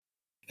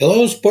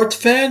Hello, sports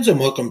fans, and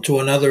welcome to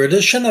another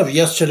edition of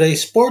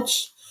Yesterday's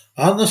Sports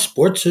on the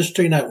Sports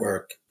History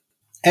Network.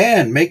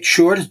 And make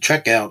sure to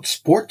check out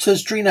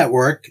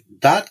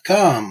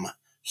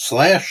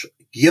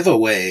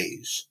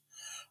sportshistorynetwork.com/giveaways.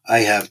 I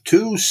have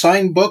 2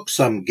 signed books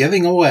I'm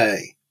giving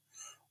away.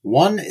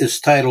 One is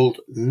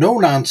titled No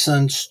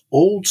Nonsense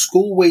Old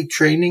School Weight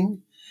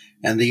Training,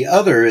 and the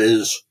other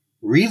is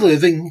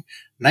Reliving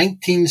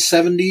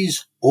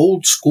 1970s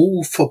Old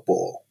School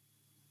Football.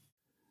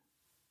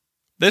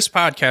 This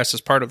podcast is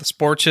part of the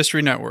Sports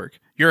History Network,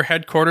 your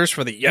headquarters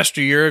for the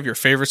yesteryear of your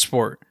favorite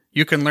sport.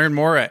 You can learn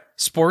more at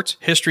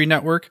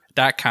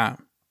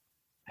sportshistorynetwork.com.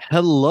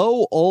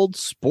 Hello, old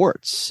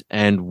sports,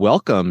 and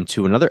welcome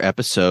to another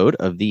episode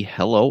of the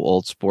Hello,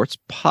 Old Sports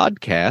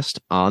podcast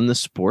on the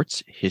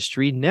Sports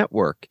History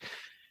Network.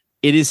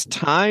 It is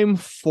time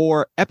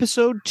for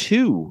episode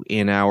 2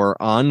 in our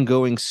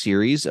ongoing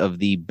series of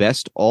the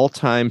best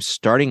all-time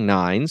starting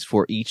 9's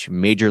for each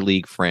major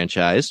league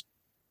franchise.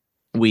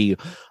 We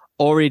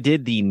already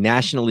did the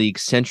National League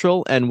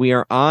Central, and we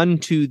are on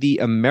to the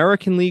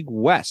American League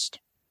West.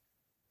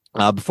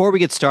 Before we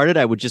get started,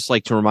 I would just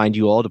like to remind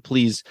you all to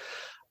please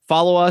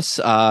follow us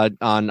on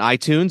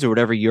iTunes or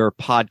whatever your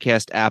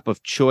podcast app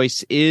of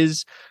choice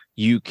is.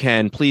 You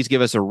can please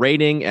give us a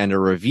rating and a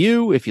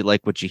review if you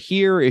like what you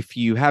hear. If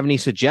you have any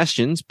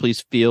suggestions,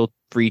 please feel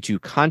free to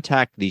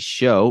contact the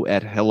show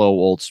at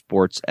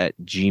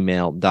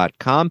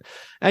hellooldsports@gmail.com.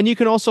 And you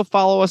can also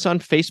follow us on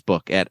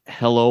Facebook at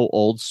Hello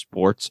Old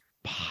Sports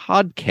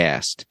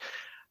Podcast.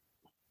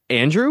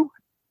 Andrew,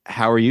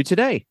 how are you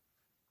today?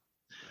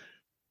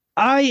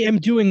 I am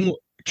doing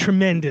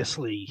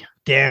tremendously,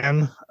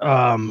 Dan.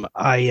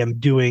 I am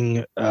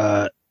doing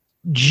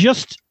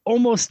just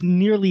almost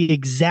nearly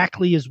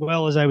exactly as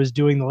well as I was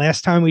doing the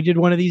last time we did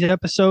one of these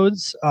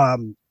episodes.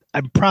 I'm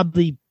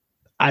probably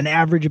on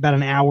average about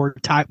an hour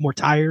more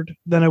tired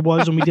than I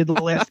was when we did the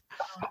last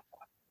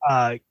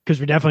because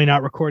we're definitely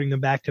not recording them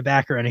back to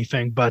back or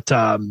anything. But we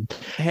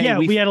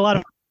had a lot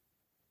of.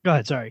 Go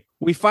ahead. Sorry.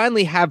 We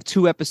finally have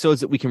 2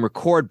 episodes that we can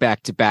record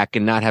back to back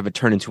and not have it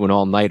turn into an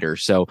all-nighter.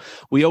 So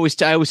I always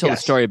tell the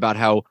story about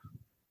how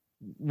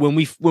when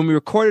we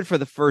recorded for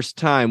the first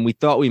time, we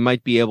thought we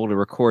might be able to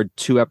record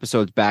 2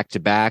 episodes back to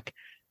back.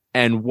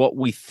 And what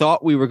we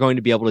thought we were going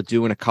to be able to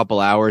do in a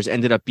couple hours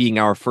ended up being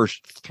our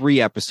first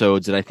 3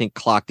 episodes that I think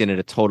clocked in at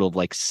a total of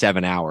like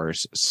 7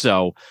 hours.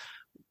 So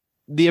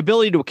the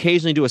ability to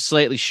occasionally do a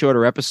slightly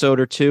shorter episode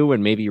or 2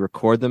 and maybe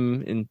record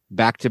them in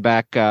back to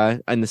back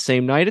on the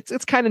same night,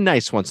 it's kind of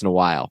nice once in a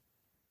while.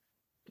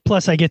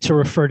 Plus, I get to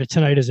refer to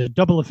tonight as a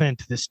double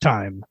event this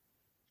time.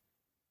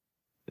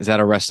 Is that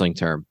a wrestling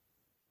term?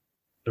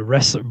 The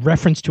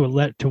reference to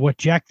what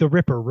Jack the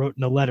Ripper wrote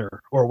in a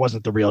letter, or it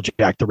wasn't the real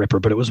Jack the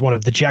Ripper, but it was one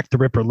of the Jack the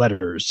Ripper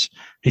letters.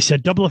 He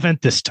said double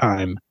event this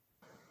time,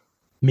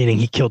 meaning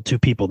he killed 2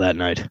 people that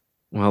night.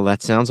 Well,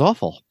 that sounds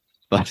awful.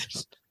 But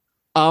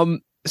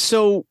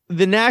so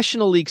the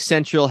National League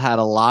Central had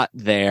a lot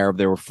there.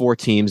 There were 4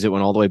 teams that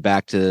went all the way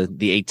back to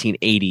the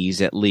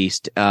 1880s, at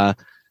least. The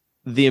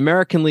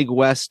American League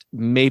West,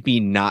 maybe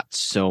not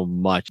so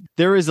much.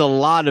 There is a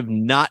lot of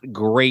not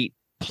great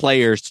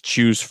players to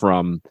choose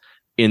from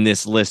in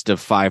this list of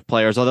 5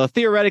 players, although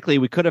theoretically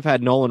we could have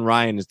had Nolan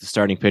Ryan as the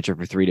starting pitcher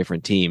for 3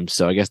 different teams.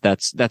 So I guess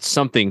that's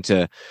something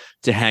to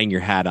hang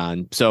your hat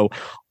on. So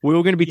we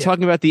were going to be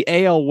talking about the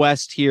AL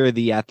West here,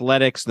 the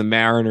Athletics, the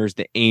Mariners,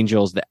 the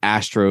Angels, the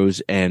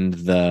Astros, and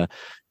the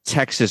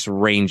Texas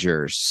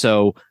Rangers.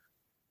 So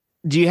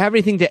do you have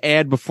anything to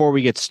add before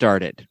we get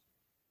started?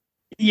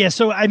 Yeah,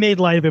 so I made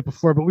light of it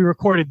before, but we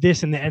recorded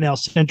this in the NL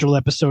Central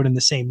episode in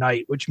the same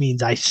night, which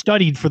means I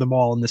studied for them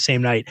all in the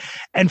same night.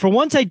 And for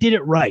once I did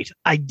it right.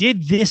 I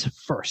did this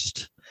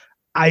first.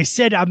 I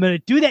said I'm going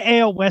to do the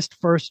AL West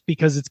first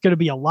because it's going to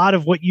be a lot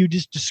of what you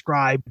just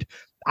described.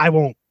 I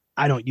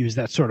don't use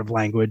that sort of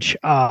language.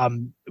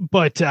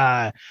 But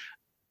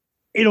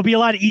it'll be a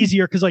lot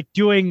easier because like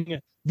doing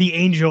the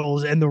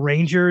Angels and the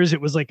Rangers,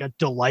 it was like a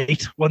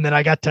delight when then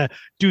I got to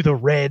do the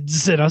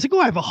Reds and I was like, oh,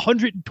 I have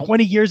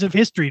 120 years of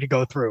history to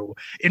go through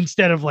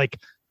instead of like,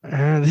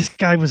 this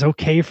guy was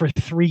okay for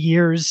 3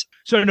 years.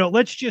 So no,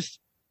 let's just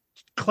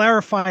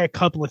clarify a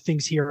couple of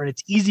things here. And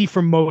it's easy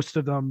for most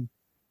of them,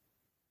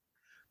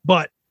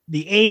 but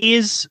the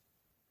A's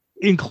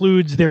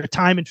includes their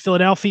time in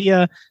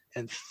Philadelphia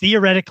and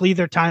theoretically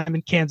their time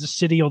in Kansas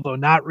City, although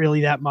not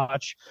really that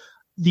much.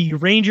 The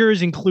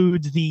Rangers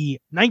includes the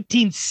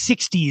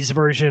 1960s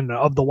version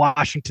of the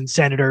Washington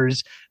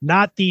Senators,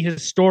 not the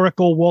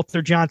historical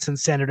Walter Johnson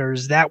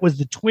Senators. That was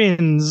the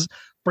Twins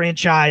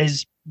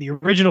franchise. The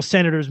original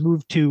Senators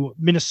moved to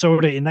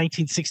Minnesota in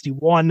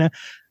 1961.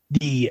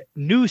 The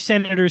new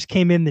Senators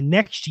came in the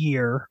next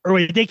year, or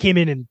wait, they came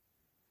in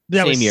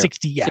that was year.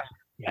 60. Yeah.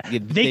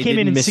 They came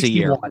in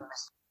 61.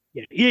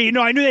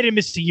 Yeah, I knew they didn't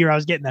miss a year. I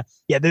was getting that.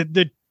 Yeah,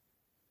 the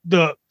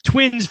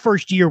Twins'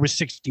 first year was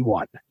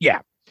 61.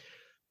 Yeah.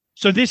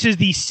 So this is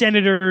the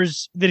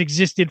Senators that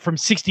existed from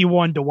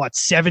 61 to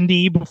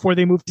 70 before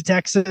they moved to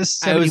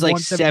Texas? It was like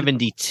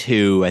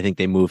 72. I think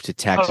they moved to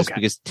Texas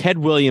because Ted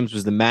Williams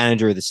was the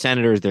manager of the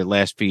Senators their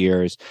last few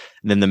years,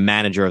 and then the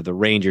manager of the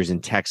Rangers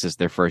in Texas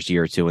their first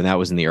year or two, and that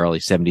was in the early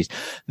 70s.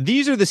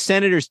 These are the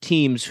Senators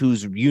teams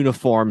whose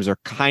uniforms are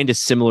kind of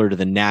similar to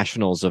the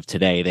Nationals of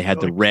today. They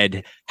had the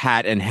red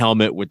hat and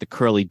helmet with the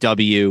curly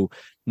W,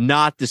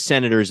 not the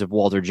Senators of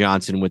Walter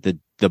Johnson with the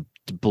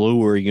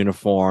bluer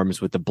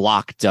uniforms with the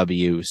block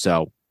W.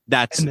 So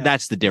that's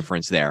the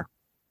difference there.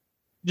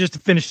 Just to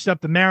finish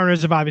up, the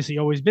Mariners have obviously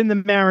always been the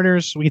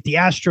Mariners. We get the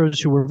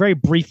Astros, who were very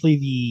briefly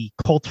the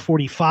Colt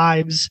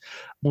 45s.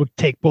 We'll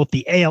take both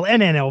the AL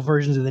and NL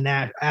versions of the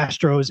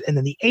Astros, and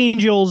then the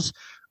Angels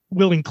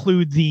will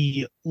include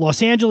the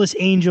Los Angeles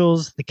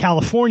Angels, the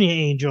California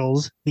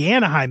Angels, the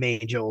Anaheim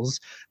Angels,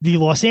 the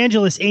Los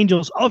Angeles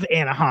Angels of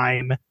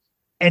Anaheim,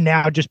 and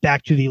now just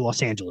back to the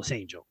Los Angeles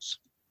Angels.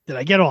 Did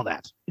I get all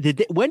that?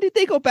 When did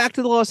they go back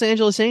to the Los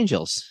Angeles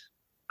Angels?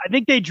 I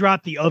think they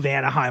dropped the of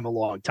Anaheim a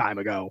long time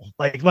ago,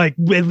 like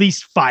at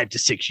least 5 to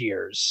 6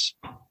 years.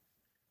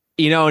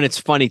 And it's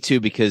funny too,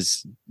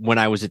 because when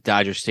I was at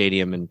Dodger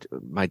Stadium, and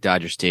my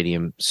Dodger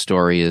Stadium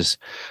story is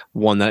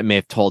one that I may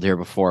have told here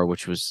before,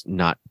 which was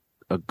not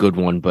a good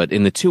one, but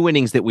in the 2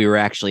 innings that we were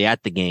actually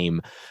at the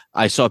game,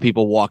 I saw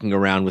people walking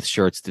around with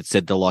shirts that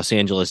said the Los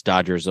Angeles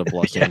Dodgers of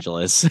Los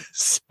Angeles.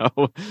 So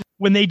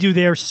when they do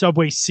their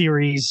Subway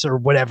Series or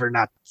whatever,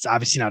 it's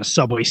obviously not a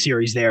Subway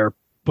Series there,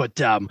 but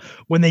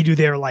when they do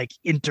their like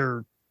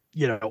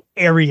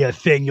area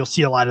thing, you'll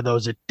see a lot of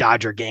those at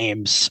Dodger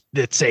games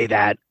that say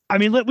that. I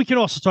mean, we can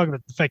also talk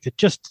about the fact that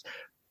just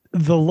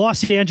the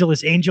Los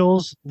Angeles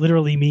Angels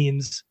literally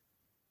means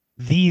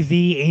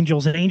the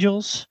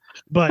Angels,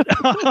 but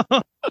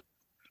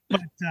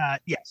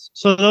yes.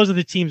 So those are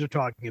the teams we're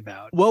talking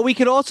about. Well, we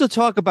could also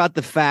talk about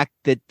the fact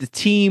that the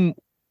team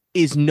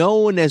is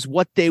known as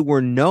what they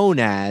were known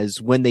as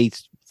when they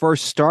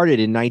first started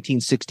in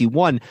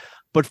 1961,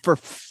 but for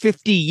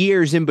 50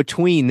 years in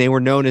between, they were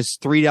known as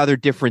 3 other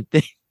different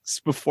things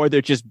before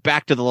they're just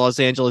back to the Los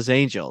Angeles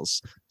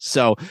Angels.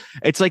 So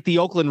it's like the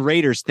Oakland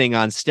Raiders thing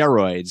on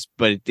steroids,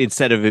 but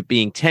instead of it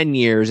being 10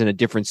 years in a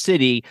different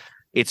city,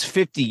 it's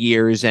 50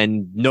 years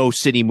and no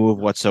city move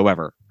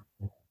whatsoever.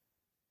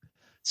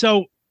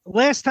 So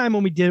last time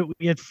when we did it,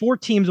 we had 4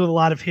 teams with a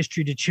lot of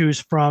history to choose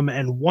from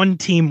and 1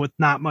 team with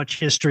not much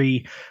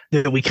history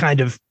that we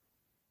kind of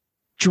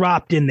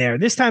dropped in there.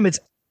 This time it's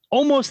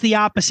almost the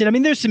opposite. I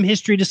mean, there's some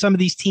history to some of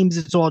these teams.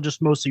 It's all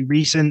just mostly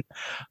recent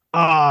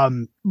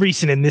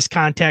in this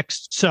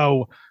context.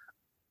 So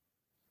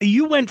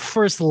you went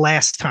first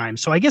last time.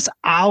 So I guess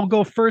I'll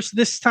go first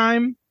this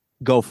time.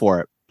 Go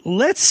for it.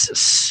 Let's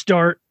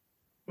start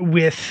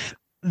with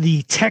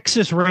the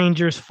Texas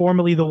Rangers,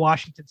 formerly the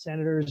Washington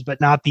Senators, but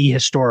not the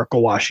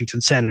historical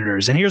Washington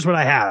Senators. And here's what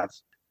I have.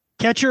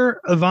 Catcher,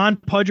 Ivan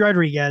Pudge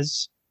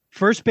Rodriguez.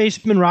 First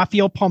baseman,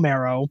 Rafael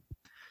Palmeiro.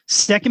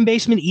 Second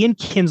baseman, Ian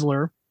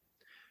Kinsler.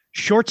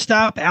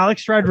 Shortstop,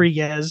 Alex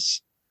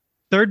Rodriguez.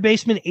 Third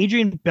baseman,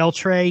 Adrian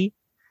Beltre.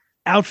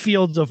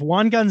 Outfields of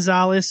Juan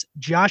Gonzalez,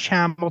 Josh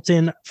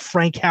Hamilton,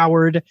 Frank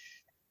Howard.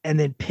 And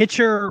then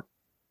pitcher,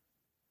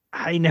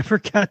 I never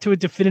got to a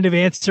definitive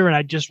answer, and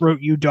I just wrote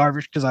you,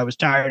 Darvish, because I was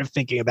tired of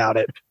thinking about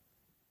it.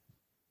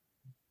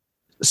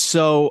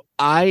 So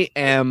I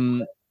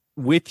am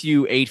with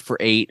you 8 for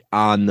 8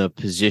 on the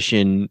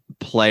position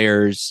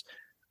players.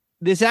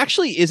 This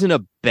actually isn't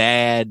a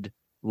bad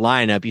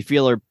lineup. You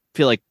feel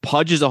like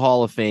Pudge is a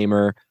Hall of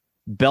Famer.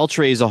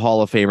 Beltre is a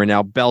Hall of Famer.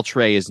 Now,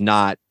 Beltre is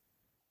not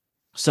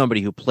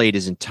somebody who played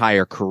his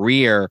entire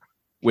career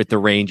with the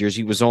Rangers.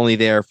 He was only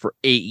there for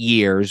 8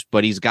 years,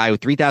 but he's a guy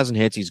with 3,000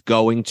 hits. He's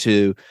going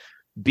to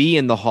be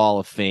in the Hall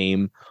of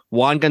Fame.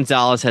 Juan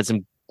Gonzalez had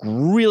some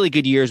really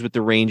good years with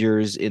the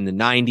Rangers in the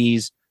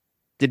 90s.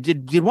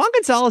 Did Juan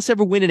Gonzalez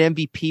ever win an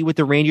MVP with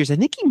the Rangers? I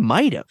think he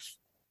might have.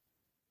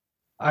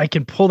 I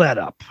can pull that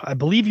up. I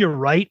believe you're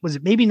right. Was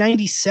it maybe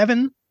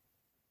 97?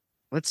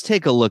 Let's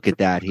take a look at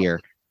that here.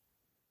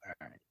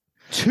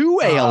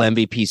 2 AL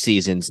MVP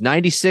seasons,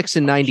 96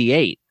 and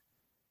 98.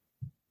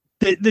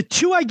 The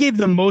 2 I gave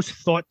the most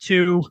thought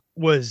to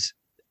was,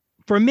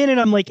 for a minute,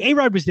 I'm like,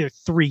 A-Rod was there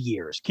 3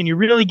 years. Can you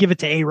really give it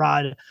to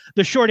A-Rod?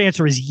 The short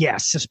answer is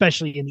yes,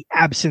 especially in the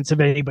absence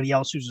of anybody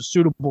else who's a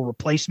suitable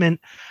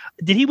replacement.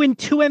 Did he win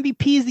 2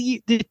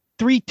 MVPs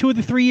two of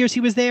the 3 years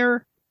he was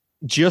there?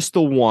 Just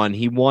the one.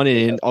 He won it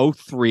in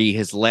 2003,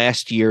 his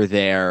last year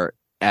there,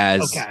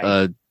 as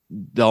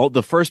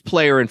the first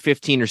player in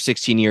 15 or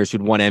 16 years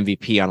who'd won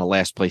MVP on a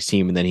last place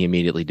team, and then he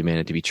immediately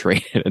demanded to be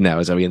traded, and that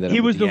was how he ended up. He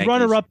was the Yankees.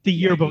 runner-up the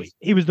year, but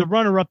he was the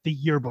runner-up the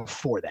year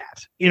before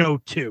that in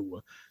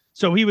 2002.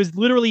 So he was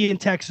literally in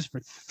Texas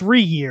for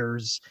 3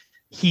 years.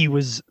 He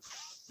was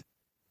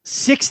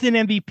 6th in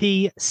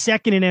MVP,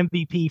 2nd in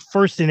MVP,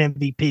 1st in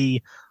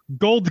MVP,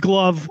 Gold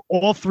Glove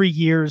all 3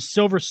 years,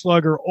 Silver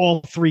Slugger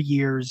all 3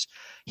 years.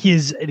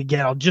 And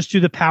again, I'll just do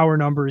the power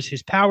numbers.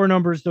 His power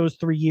numbers those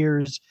 3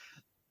 years: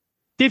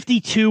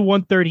 52,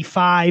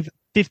 135,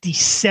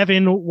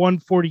 57,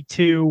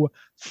 142,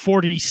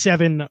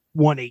 47,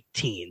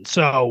 118.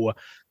 So,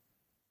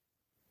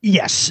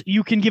 yes,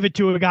 you can give it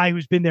to a guy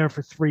who's been there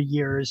for 3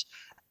 years.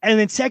 And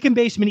then second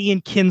baseman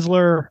Ian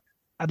Kinsler.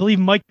 I believe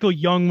Michael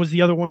Young was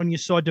the other one you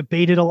saw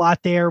debated a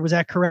lot there. Was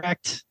that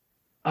correct?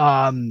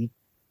 Although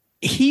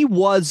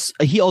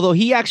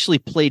he actually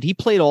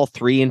played all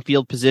three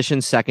infield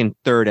positions, second,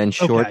 third, and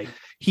short. Okay.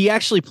 He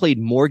actually played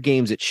more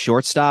games at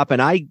shortstop,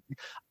 and I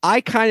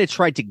kind of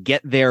tried to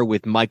get there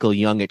with Michael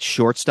Young at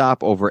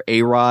shortstop over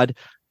A-Rod.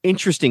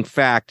 Interesting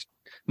fact,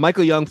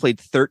 Michael Young played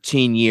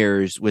 13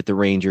 years with the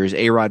Rangers.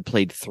 A-Rod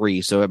played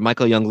 3. So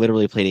Michael Young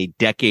literally played a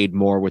decade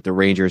more with the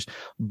Rangers.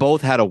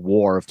 Both had a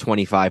WAR of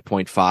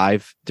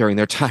 25.5 during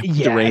their time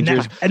with the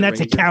Rangers. And that's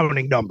a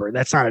counting number.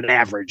 That's not an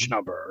average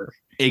number.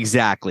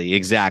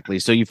 Exactly.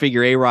 So you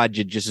figure A-Rod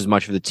did just as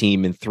much for the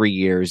team in 3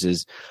 years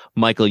as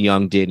Michael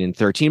Young did in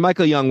 13.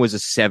 Michael Young was a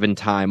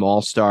 7-time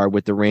All-Star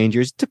with the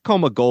Rangers.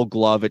 Tacoma Gold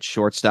Glove at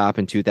shortstop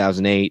in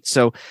 2008.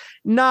 So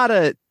not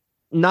a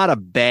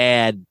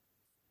bad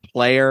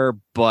player,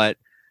 but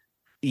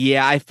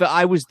yeah,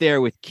 I was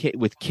there with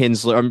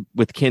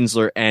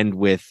Kinsler and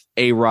with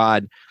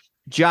A-Rod.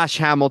 Josh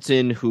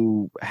Hamilton,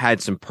 who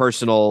had some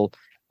personal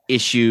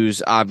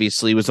issues,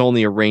 obviously was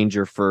only a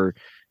Ranger for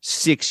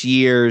 6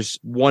 years,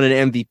 won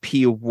an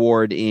MVP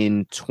award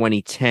in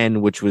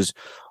 2010, which was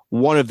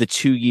one of the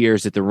 2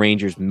 years that the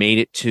Rangers made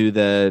it to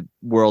the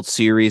World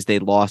Series. They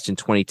lost in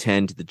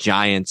 2010 to the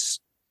Giants,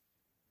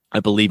 I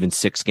believe, in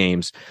 6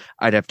 games.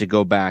 I'd have to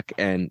go back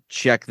and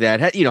check that.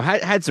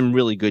 Had some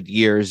really good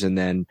years, and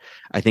then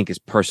I think his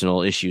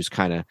personal issues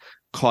kind of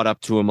caught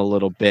up to him a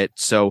little bit.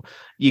 So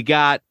you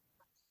got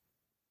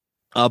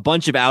a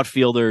bunch of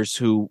outfielders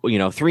who, 3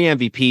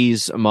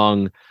 MVPs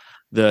among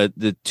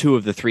the 2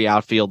 of the 3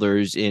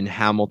 outfielders in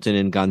Hamilton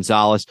and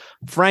Gonzalez.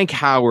 Frank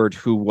Howard,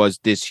 who was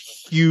this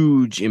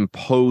huge,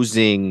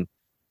 imposing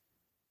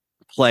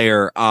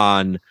player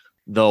on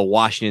the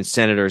Washington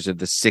Senators of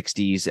the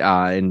 60s,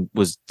 and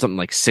was something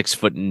like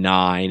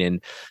 6'9" and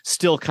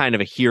still kind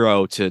of a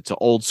hero to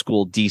old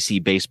school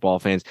DC baseball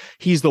fans.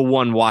 He's the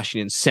one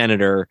Washington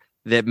Senator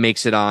that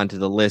makes it onto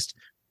the list.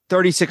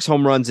 36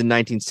 home runs in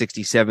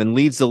 1967,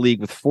 leads the league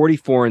with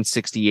 44 and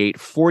 68,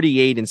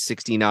 48 and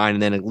 69,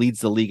 and then it leads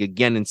the league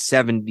again in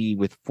 70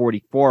 with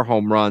 44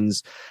 home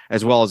runs,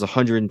 as well as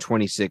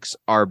 126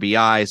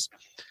 RBIs.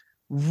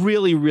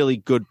 Really, really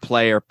good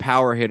player,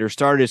 power hitter.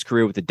 Started his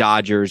career with the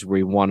Dodgers, where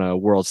he won a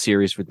World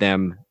Series with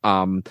them,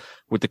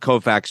 with the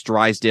Koufax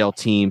Drysdale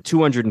team.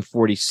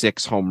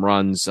 246 home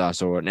runs,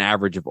 so an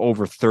average of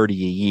over 30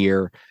 a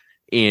year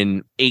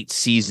in 8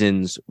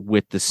 seasons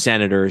with the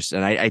Senators.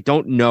 And I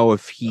don't know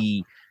if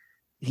he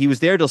was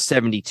there till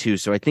 72.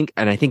 So I think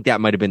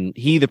that might have been,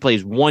 he either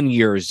plays 1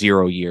 year or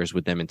 0 years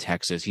with them in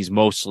Texas. He's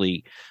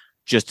mostly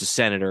just a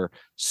Senator.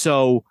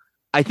 So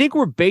I think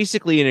we're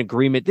basically in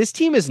agreement. This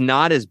team is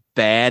not as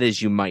bad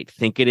as you might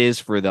think it is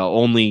for the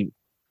only,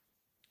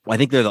 I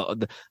think they're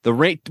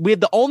we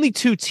have the only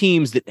 2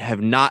 teams that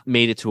have not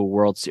made it to a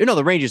World Series. No,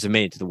 the Rangers have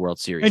made it to the World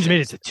Series. Rangers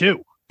made it to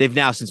 2. They've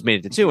now since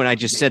made it to 2. And I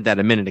just said that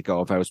a minute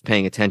ago, if I was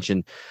paying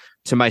attention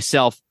to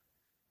myself.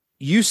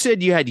 You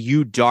said you had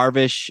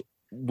Darvish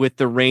with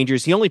the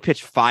Rangers. He only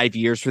pitched 5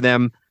 years for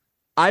them.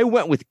 I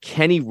went with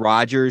Kenny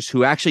Rogers,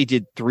 who actually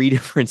did 3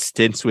 different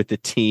stints with the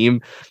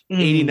team,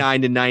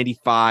 89 to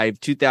 95,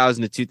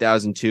 2000 to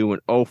 2002,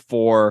 and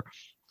 04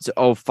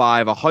 to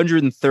 05,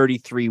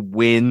 133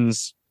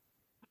 wins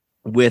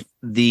with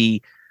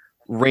the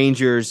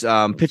Rangers.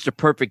 Pitched a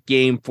perfect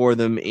game for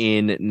them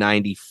in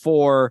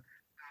 94,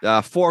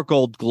 4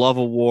 Gold Glove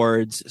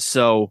awards.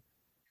 So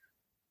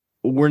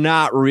we're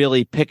not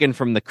really picking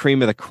from the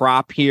cream of the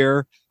crop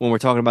here when we're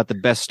talking about the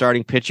best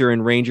starting pitcher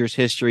in Rangers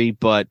history,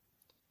 but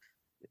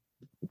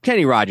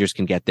Kenny Rogers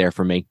can get there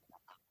for me.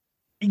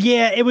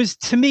 Yeah, it was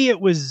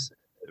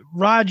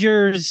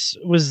Rogers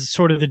was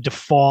sort of the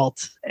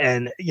default,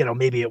 and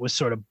maybe it was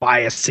sort of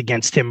biased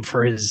against him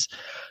for his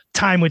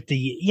time with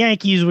the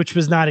Yankees, which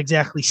was not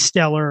exactly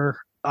stellar,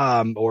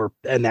 and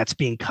that's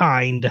being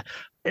kind.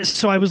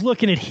 So I was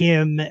looking at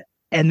him,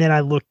 and then I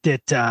looked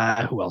at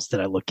who else did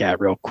I look at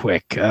real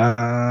quick?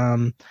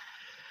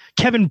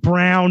 Kevin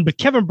Brown, but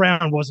Kevin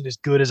Brown wasn't as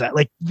good as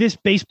this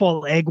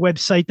Baseball Egg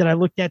website that I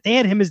looked at. They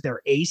had him as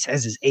their ace,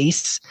 as his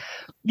ace.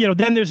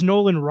 Then there's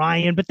Nolan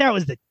Ryan, but that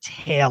was the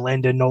tail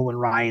end of Nolan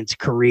Ryan's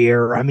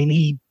career. I mean,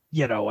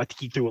 I think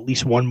he threw at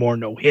least one more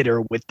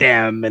no-hitter with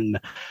them.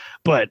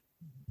 But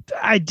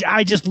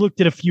I just looked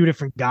at a few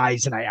different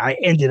guys, and I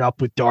ended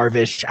up with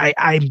Darvish.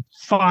 I'm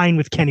fine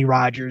with Kenny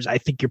Rogers. I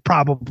think you're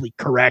probably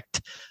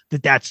correct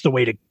that that's the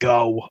way to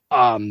go.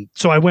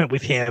 So I went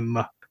with him.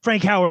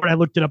 Frank Howard, I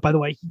looked it up, by the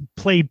way. He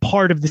played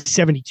part of the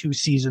 72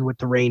 season with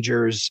the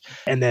Rangers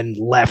and then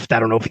left. I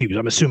don't know if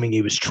I'm assuming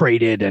he was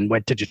traded and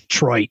went to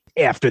Detroit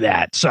after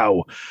that.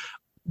 So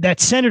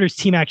that Senators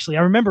team, actually,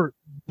 I remember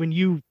when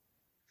you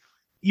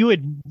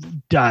had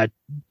done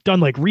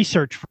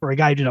research for a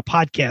guy who did a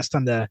podcast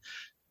on the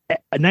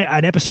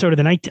an episode of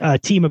the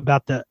team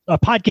about a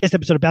podcast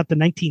episode about the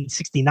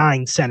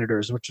 1969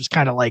 Senators, which was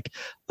kind of like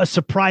a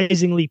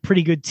surprisingly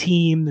pretty good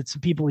team that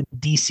some people in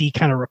DC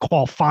kind of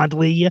recall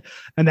fondly,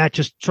 and that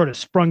just sort of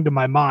sprung to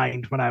my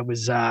mind when I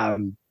was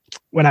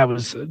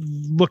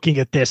looking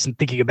at this and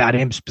thinking about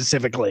him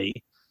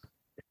specifically.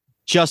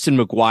 Justin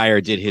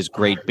McGuire did his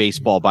great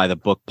Baseball by the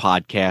Book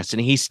podcast,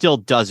 and he still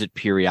does it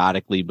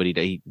periodically, but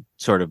he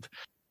sort of.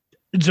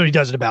 So he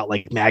does it about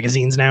like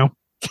magazines now.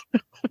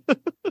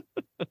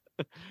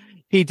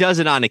 He does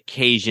it on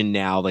occasion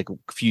now, like a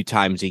few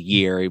times a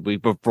year.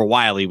 But for a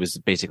while, he was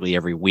basically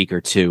every week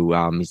or two.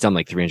 He's done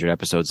like 300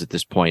 episodes at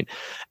this point.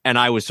 And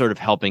I was sort of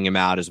helping him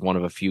out as one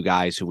of a few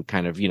guys who would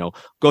kind of,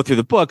 go through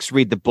the books,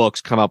 read the books,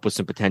 come up with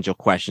some potential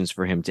questions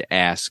for him to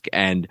ask.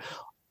 And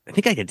I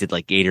think I did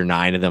like 8 or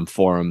 9 of them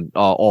for him,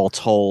 all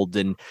told.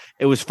 And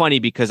it was funny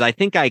because I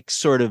think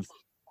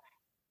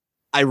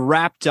I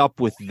wrapped up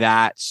with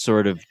that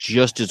sort of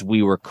just as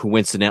we were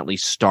coincidentally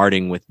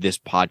starting with this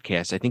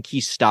podcast. I think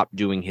he stopped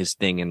doing his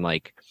thing in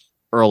like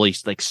early,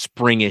 like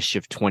springish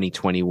of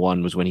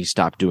 2021 was when he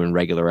stopped doing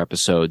regular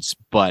episodes.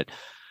 But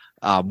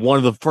one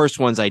of the first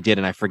ones I did,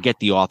 and I forget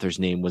the author's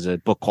name, was a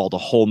book called A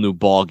Whole New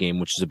Ball Game,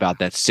 which is about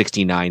that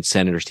 69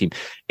 Senators team.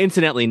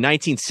 Incidentally,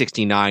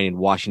 1969 in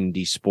Washington,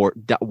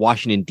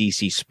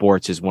 D.C.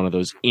 sports is one of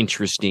those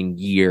interesting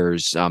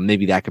years.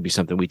 Maybe that could be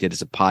something we did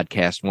as a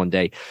podcast one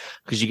day,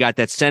 because you got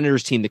that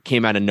Senators team that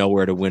came out of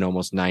nowhere to win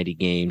almost 90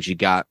 games. You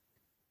got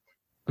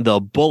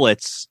the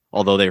Bullets,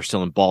 although they were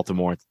still in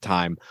Baltimore at the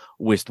time,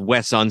 with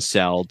Wes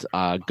Unseld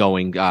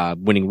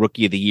winning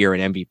Rookie of the Year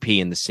and MVP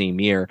in the same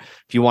year.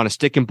 If you want to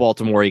stick in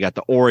Baltimore, you got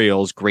the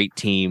Orioles, great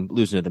team,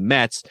 losing to the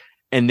Mets.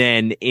 And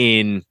then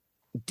in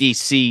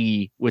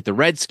DC with the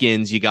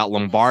Redskins, you got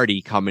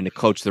Lombardi coming to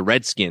coach the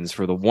Redskins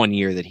for the 1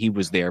 year that he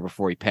was there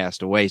before he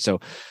passed away.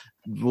 So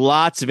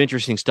lots of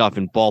interesting stuff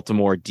in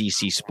Baltimore,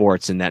 DC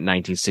sports in that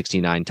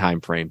 1969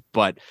 timeframe.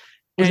 But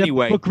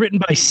anyway, was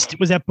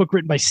that book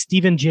written by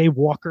Stephen J.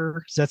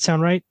 Walker? Does that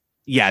sound right?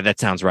 Yeah, that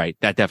sounds right.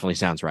 That definitely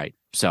sounds right.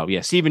 So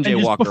yeah, Stephen J.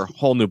 Walker,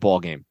 Whole New Ball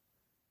Game.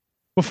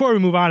 Before we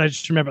move on, I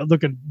just remember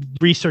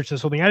research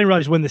this whole thing. I didn't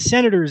realize when the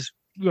Senators,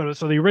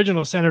 so the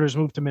original Senators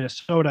moved to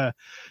Minnesota,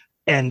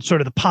 and sort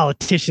of the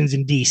politicians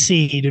in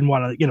DC didn't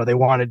want to, they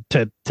wanted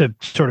to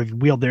sort of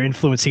wield their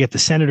influence to get the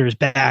Senators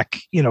back,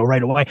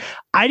 right away.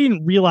 I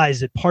didn't realize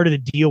that part of the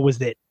deal was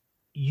that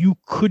you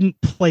couldn't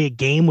play a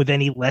game with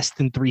any less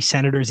than 3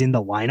 Senators in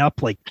the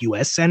lineup, like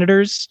U.S.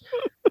 Senators.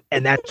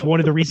 And that's one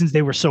of the reasons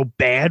they were so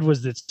bad,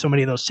 was that so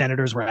many of those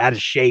Senators were out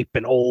of shape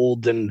and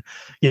old and,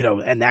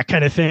 and that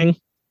kind of thing.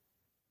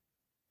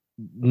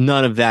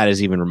 None of that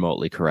is even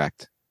remotely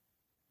correct.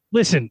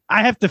 Listen,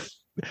 I have to,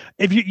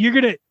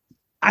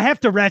 I have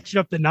to ratchet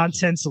up the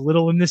nonsense a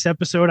little in this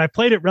episode. I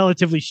played it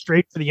relatively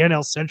straight for the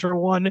NL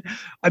Central one.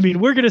 I mean,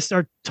 we're going to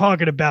start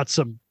talking about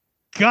some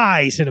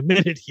guys in a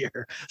minute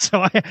here,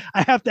 so I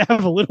have to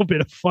have a little bit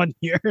of fun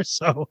here.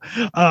 So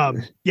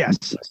yes,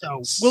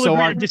 so we'll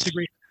agree to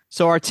disagree.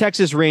 So our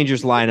Texas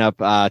Rangers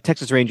lineup,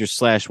 Texas Rangers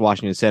 /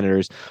 Washington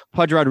Senators: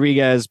 Pudge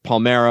Rodriguez,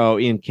 Palmeiro,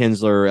 Ian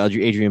Kinsler,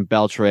 Adrian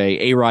Beltre,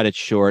 A-Rod at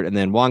short, and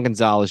then Juan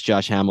Gonzalez,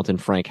 Josh Hamilton,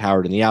 Frank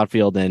Howard in the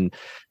outfield, and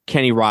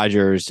Kenny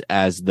Rogers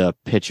as the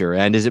pitcher.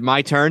 And is it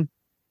my turn?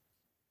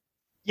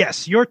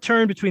 Yes, your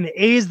turn between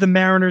the A's, the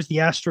Mariners, the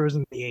Astros,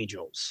 and the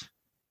Angels.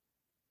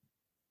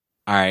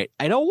 All right.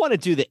 I don't want to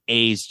do the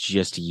A's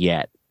just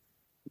yet.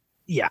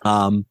 Yeah.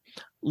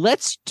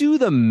 Let's do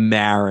the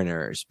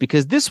Mariners,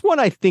 because this one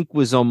I think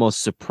was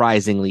almost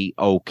surprisingly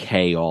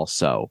okay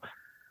also.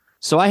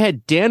 So I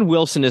had Dan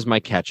Wilson as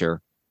my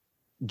catcher,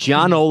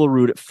 John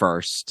Olerud at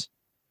first,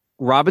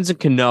 Robinson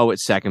Cano at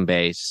second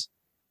base.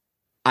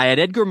 I had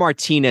Edgar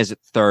Martinez at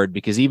third,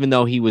 because even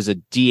though he was a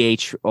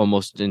DH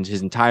almost in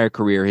his entire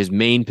career, his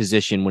main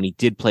position when he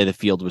did play the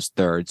field was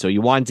third. So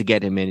you wanted to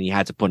get him in and you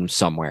had to put him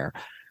somewhere.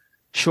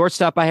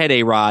 Shortstop, I had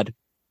A-Rod.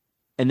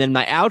 And then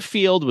my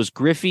outfield was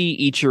Griffey,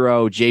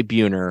 Ichiro, Jay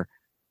Buhner.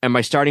 And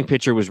my starting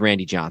pitcher was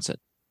Randy Johnson.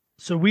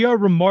 So we are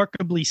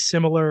remarkably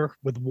similar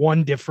with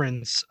one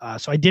difference.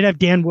 So I did have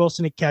Dan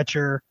Wilson at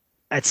catcher.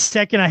 At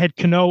second, I had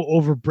Cano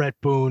over Brett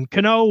Boone.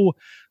 Cano,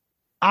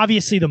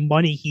 obviously the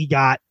money he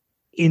got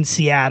in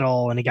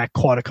Seattle, and he got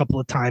caught a couple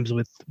of times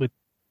with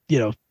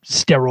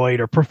steroid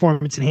or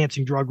performance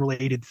enhancing drug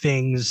related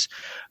things.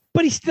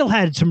 But he still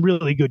had some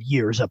really good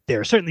years up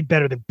there, certainly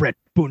better than Brett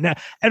Boone.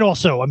 And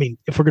also, I mean,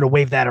 if we're going to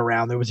wave that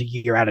around, there was a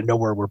year out of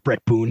nowhere where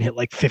Brett Boone hit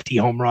like 50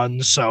 home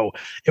runs. So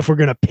if we're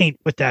going to paint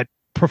with that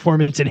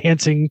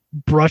performance-enhancing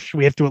brush,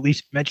 we have to at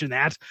least mention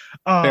that.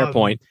 Fair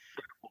point.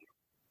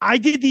 I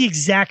did the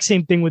exact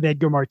same thing with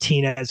Edgar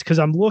Martinez, because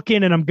I'm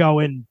looking and I'm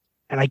going,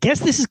 and I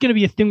guess this is going to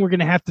be a thing we're going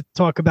to have to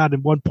talk about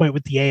at one point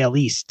with the AL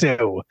East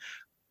too.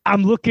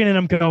 I'm looking and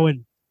I'm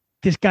going,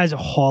 this guy's a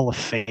Hall of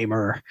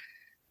Famer.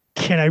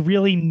 Can I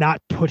really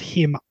not put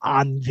him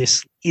in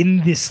this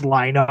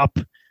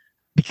lineup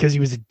because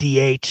he was a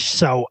DH?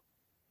 So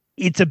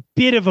it's a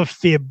bit of a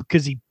fib,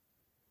 because he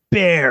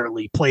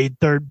barely played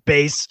third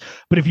base.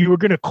 But if you were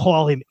going to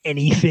call him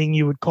anything,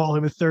 you would call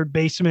him a third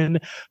baseman.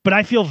 But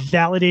I feel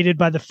validated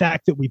by the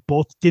fact that we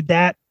both did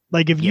that.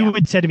 Like if you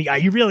had said to me,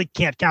 you really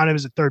can't count him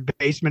as a third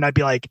baseman, I'd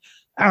be like,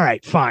 all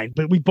right, fine.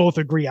 But we both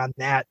agree on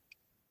that.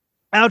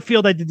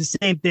 Outfield, I did the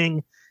same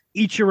thing.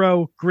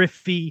 Ichiro,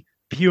 Griffey,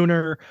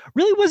 Buhner.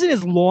 Really wasn't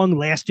as long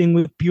lasting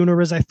with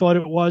Buhner as I thought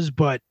it was,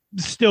 but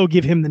still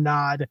give him the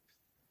nod.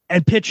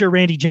 And pitcher,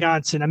 Randy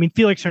Johnson. I mean,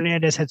 Felix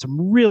Hernandez had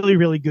some really,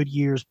 really good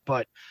years,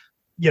 but,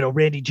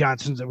 Randy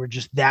Johnson's that were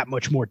just that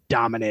much more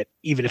dominant,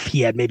 even if he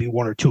had maybe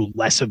one or two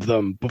less of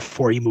them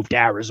before he moved to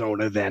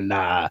Arizona than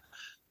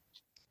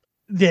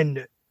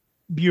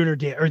Buhner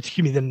did, or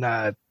excuse me,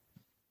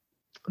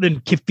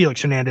 than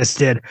Felix Hernandez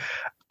did.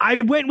 I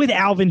went with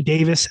Alvin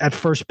Davis at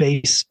first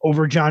base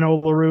over John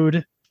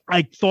Olerud.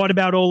 I thought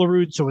about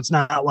Olerud, so it's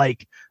not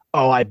like,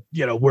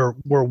 we're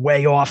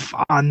way off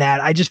on that.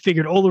 I just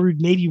figured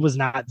Olerud maybe was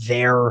not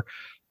there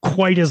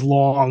quite as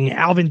long.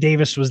 Alvin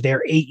Davis was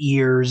there 8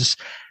 years.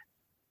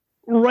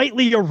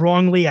 Rightly or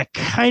wrongly, I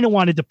kind of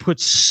wanted to put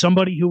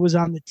somebody who was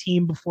on the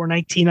team before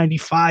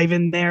 1995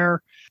 in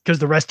there because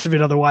the rest of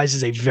it otherwise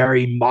is a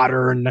very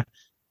modern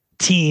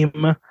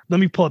team. Let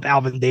me pull up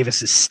Alvin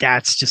Davis's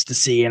stats just to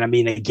see. And I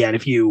mean, again,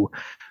 if you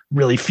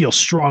really feel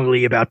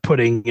strongly about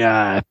putting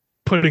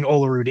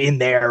Olerud in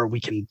there, we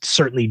can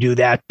certainly do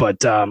that.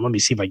 But let me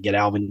see if I can get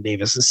Alvin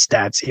Davis's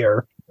stats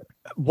here.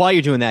 While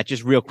you're doing that,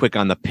 just real quick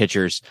on the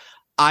pitchers.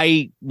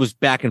 I was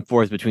back and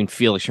forth between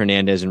Felix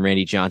Hernandez and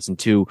Randy Johnson,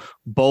 too.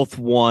 Both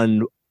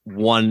won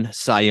one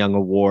Cy Young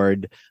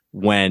Award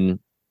when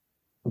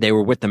they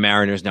were with the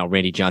Mariners. Now,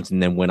 Randy Johnson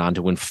then went on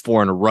to win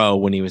 4 in a row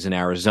when he was in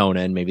Arizona,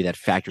 and maybe that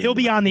factored. He'll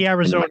be on the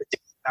Arizona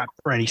team. Not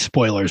for any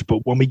spoilers, but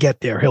when we get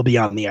there, he'll be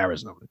on the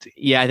Arizona team.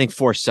 Yeah, I think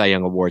 4 Cy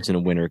Young Awards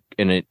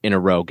in a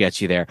row gets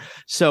you there.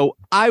 So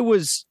I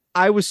was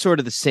sort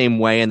of the same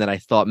way, and that I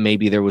thought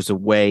maybe there was a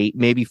way,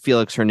 maybe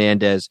Felix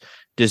Hernandez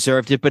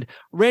deserved it, but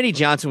Randy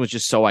Johnson was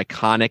just so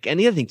iconic. And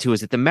the other thing too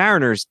is that the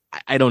Mariners,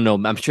 I don't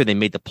know, I'm sure they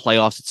made the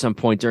playoffs at some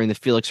point during the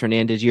Felix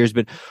Hernandez years,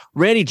 but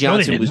Randy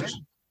Johnson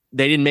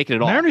they didn't make it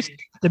at all.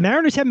 The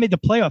Mariners haven't made the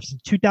playoffs in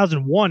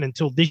 2001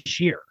 until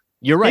this year.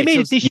 You're right. They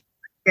made it this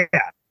year. Yeah.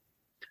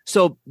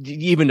 So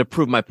even to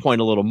prove my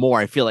point a little more,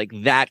 I feel like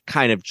that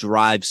kind of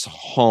drives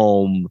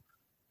home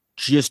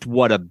just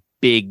what a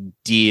big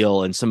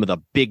deal and some of the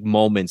big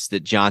moments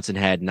that Johnson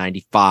had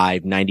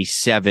 95,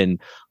 97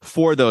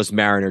 for those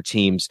Mariner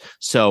teams.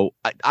 So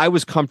I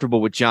was comfortable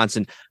with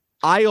Johnson.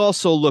 I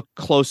also looked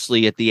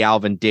closely at the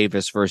Alvin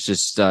Davis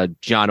versus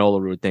John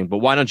Olerud thing, but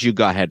why don't you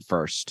go ahead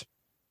first?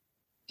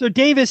 So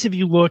Davis, if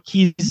you look,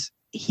 he's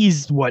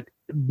what,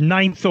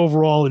 9th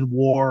overall in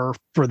WAR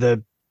for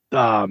the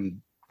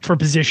for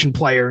position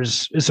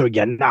players. So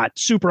again, not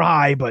super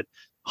high, but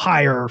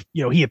higher.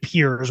 He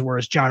appears,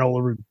 whereas John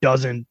Olerud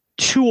doesn't.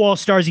 2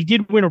 All-Stars. He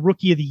did win a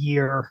Rookie of the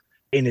Year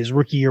in his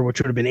rookie year, which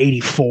would have been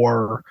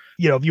 84.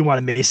 If you want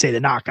to maybe say the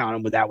knock on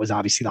him, but that was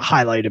obviously the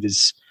highlight of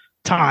his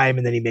time.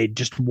 And then he made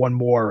just one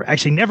more.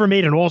 Actually, never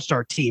made an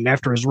All-Star team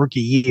after his rookie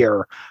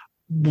year.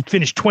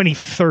 Finished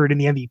 23rd in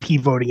the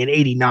MVP voting in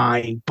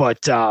 89.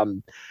 But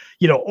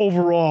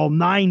overall,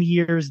 9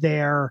 years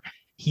there.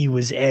 He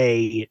was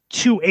a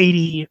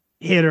 280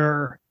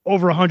 hitter,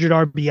 over 100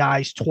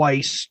 RBIs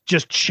twice,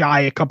 just shy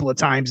a couple of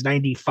times,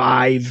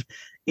 95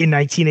 in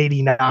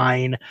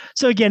 1989.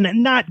 So again,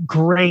 not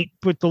great,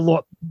 but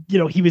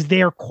he was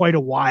there quite a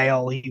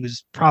while. He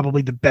was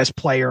probably the best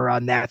player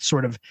on that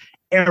sort of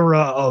era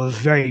of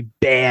very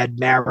bad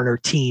Mariner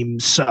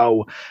teams.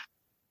 So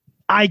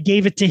I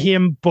gave it to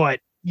him, but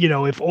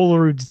if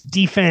Olerud's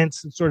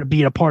defense and sort of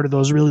being a part of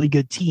those really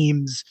good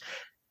teams,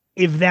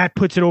 if that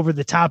puts it over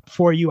the top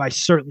for you, I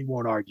certainly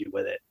won't argue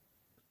with it.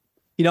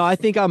 I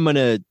think I'm going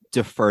to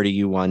defer to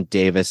you on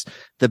Davis.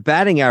 The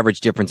batting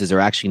average differences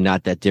are actually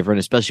not that different,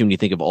 especially when you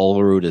think of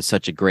Olerud as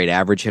such a great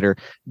average hitter.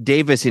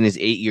 Davis in his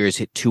 8 years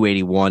hit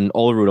 281.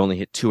 Olerud only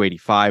hit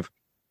 285.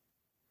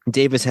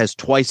 Davis has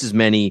twice as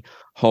many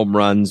home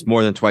runs,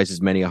 more than twice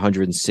as many,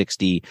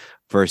 160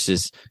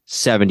 versus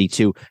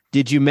 72.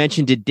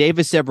 Did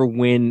Davis ever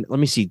win? Let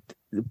me see.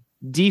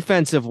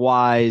 Defensive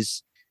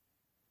wise,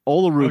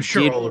 Olerud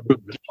Olerud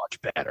was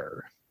much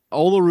better.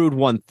 Olerud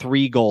won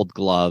 3 Gold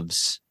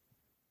Gloves.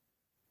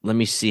 Let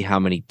me see how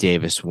many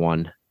Davis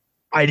won.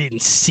 I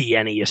didn't see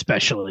any,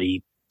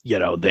 especially,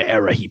 the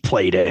era he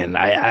played in.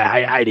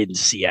 I didn't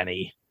see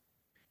any.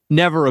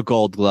 Never a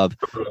Gold Glove.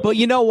 But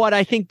you know what?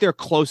 I think they're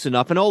close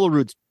enough. And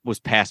Olerud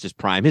was past his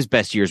prime. His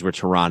best years were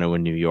Toronto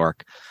and New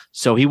York.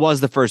 So he was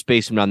the first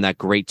baseman on that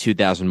great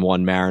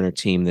 2001 Mariner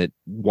team that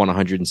won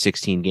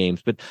 116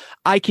 games. But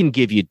I can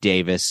give you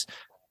Davis.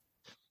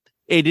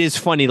 It is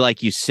funny,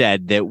 like you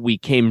said, that we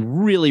came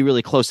really,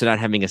 really close to not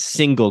having a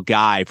single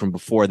guy from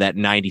before that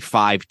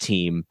 95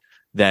 team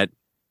that,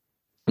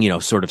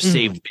 sort of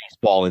saved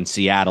baseball in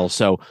Seattle.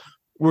 So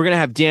we're going to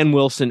have Dan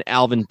Wilson,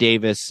 Alvin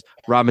Davis,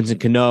 Robinson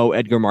Cano,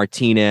 Edgar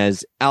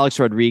Martinez, Alex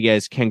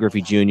Rodriguez, Ken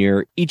Griffey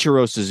Jr.,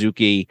 Ichiro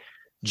Suzuki,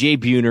 Jay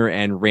Buhner,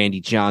 and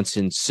Randy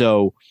Johnson.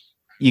 So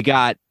you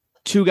got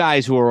two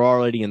guys who are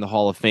already in the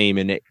Hall of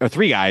Fame, or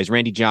three guys,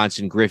 Randy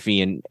Johnson,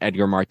 Griffey, and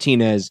Edgar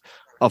Martinez,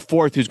 a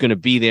fourth who's going to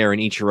be there in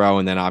Ichiro,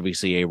 and then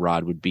obviously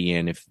A-Rod would be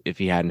in if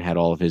he hadn't had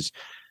all of his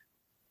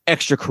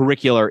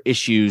extracurricular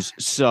issues.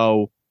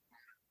 So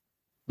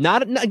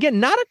not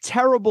a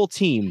terrible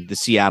team, the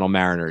Seattle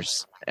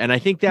Mariners. And I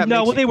think that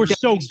they were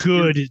so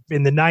good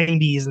in the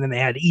 90s, and then they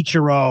had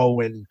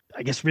Ichiro, and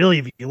I guess really,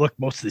 if you look,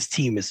 most of this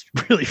team is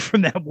really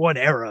from that one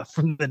era,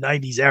 from the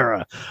 90s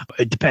era,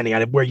 depending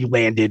on where you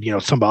landed.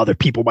 Some other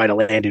people might have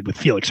landed with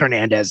Felix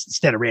Hernandez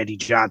instead of Randy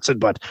Johnson,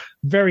 but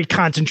very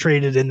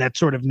concentrated in that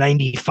sort of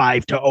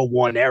 95 to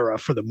 01 era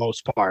for the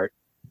most part.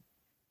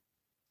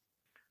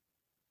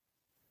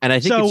 And I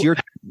think it's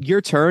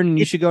your turn, and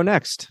you should go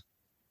next.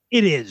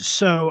 It is.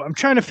 So I'm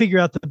trying to figure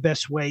out the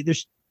best way.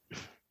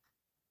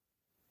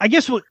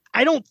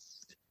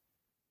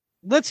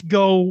 Let's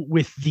go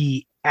with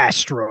the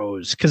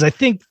Astros, because I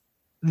think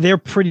they're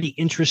pretty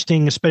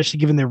interesting, especially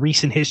given their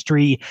recent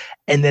history.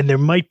 And then there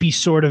might be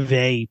sort of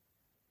a,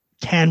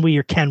 can we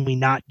or can we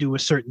not do a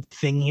certain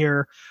thing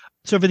here?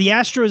 So for the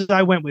Astros,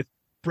 I went with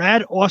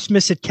Brad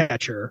Ausmus at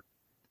catcher,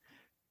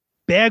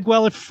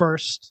 Bagwell at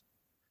first.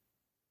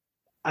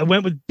 I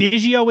went with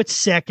Biggio at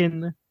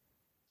second,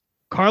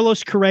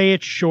 Carlos Correa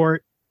at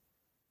short,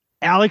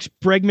 Alex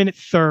Bregman at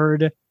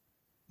third.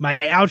 My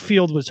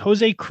outfield was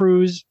Jose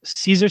Cruz,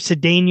 Cesar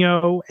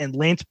Cedeno, and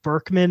Lance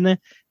Berkman,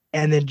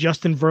 and then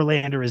Justin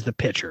Verlander as the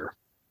pitcher.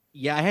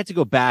 Yeah, I had to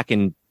go back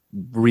and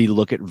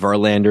re-look at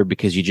Verlander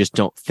because you just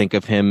don't think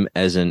of him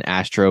as an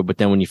Astro. But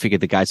then when you figure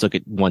the guys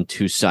won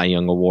 2 Cy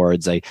Young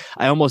awards, I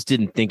almost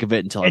didn't think of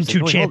it until and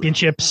 2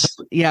 championships.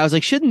 Yeah, I was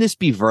like, shouldn't this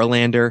be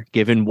Verlander,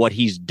 given what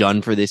he's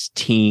done for this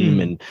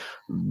team and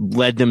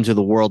led them to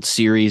the World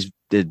Series,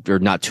 or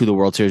not to the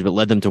World Series, but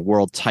led them to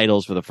world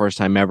titles for the first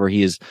time ever.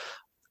 He is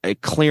a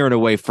clear and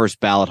away first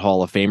ballot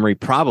Hall of Famer. He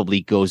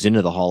probably goes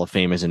into the Hall of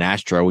Fame as an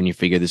Astro when you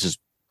figure this is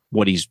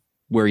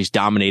where he's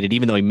dominated,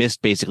 even though he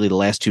missed basically the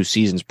last 2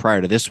 seasons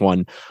prior to this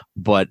one.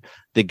 But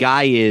the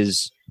guy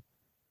is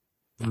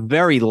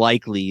very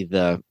likely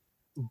the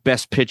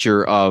best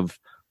pitcher of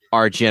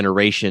our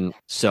generation.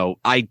 So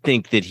I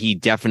think that he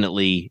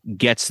definitely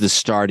gets the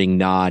starting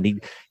nod. He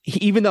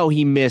even though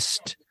he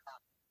missed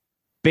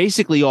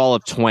basically all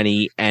of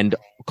 20 and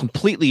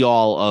completely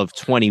all of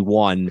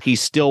 21,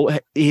 he's still,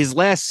 his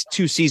last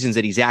 2 seasons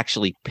that he's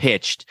actually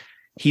pitched,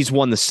 he's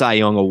won the Cy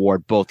Young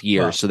Award both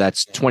years. Wow. So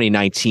that's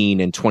 2019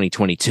 and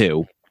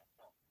 2022.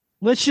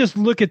 Let's just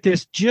look at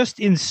this just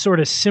in sort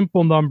of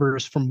simple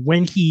numbers from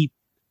when he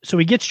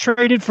gets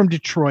traded from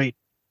Detroit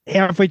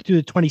halfway through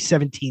the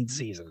 2017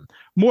 season,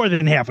 more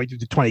than halfway through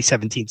the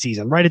 2017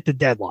 season, right at the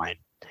deadline.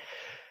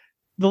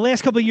 The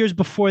last couple of years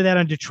before that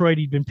on Detroit,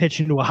 he'd been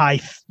pitching to a high,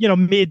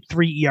 mid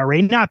 3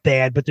 ERA. Not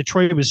bad, but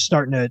Detroit was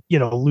starting to,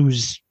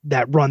 lose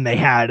that run they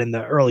had in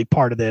the early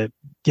part of the,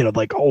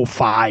 like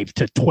 05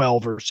 to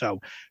 12 or so.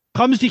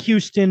 Comes to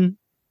Houston,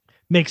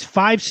 makes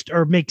 5 starts,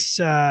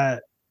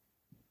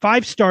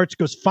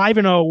 goes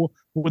 5-0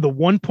 with a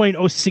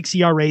 1.06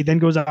 ERA, then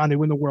goes on to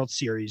win the World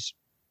Series.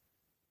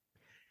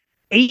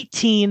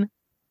 18,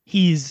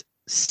 he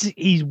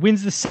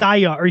wins the Cy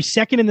Young, or he's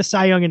second in the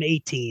Cy Young in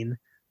 18.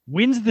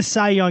 Wins the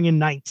Cy Young in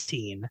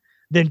 19,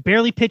 then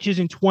barely pitches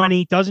in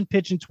 20, doesn't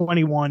pitch in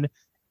 21,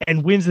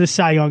 and wins the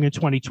Cy Young in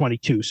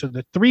 2022. So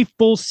the 3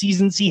 full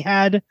seasons he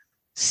had,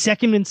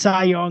 second in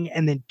Cy Young,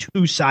 and then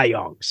 2 Cy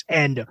Youngs.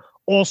 And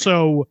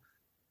also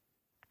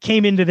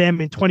came into them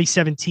in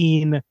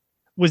 2017,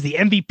 was the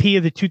MVP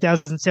of the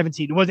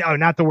 2017.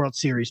 Not the World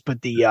Series,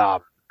 but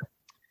the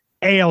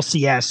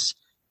ALCS.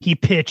 He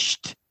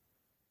pitched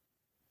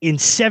in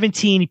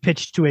 17, he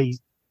pitched to a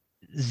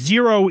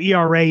 0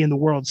 ERA in the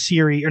World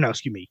Series,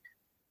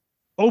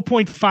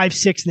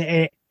 0.56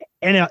 in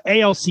the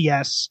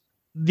ALCS.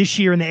 This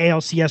year in the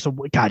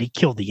ALCS, God, he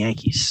killed the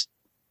Yankees.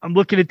 I'm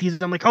looking at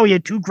these, I'm like, oh, he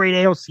had 2 great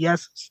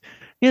ALCSs.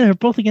 Yeah, they're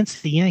both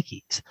against the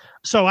Yankees.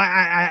 So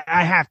I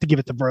have to give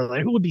it to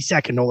Verlander. Who would be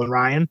second, Nolan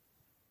Ryan?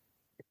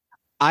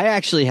 I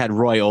actually had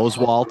Roy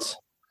Oswalt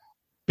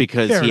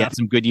because he had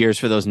some good years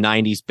for those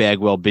 90s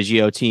Bagwell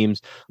Biggio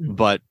teams,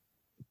 but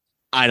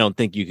I don't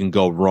think you can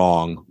go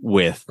wrong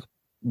with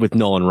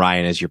Nolan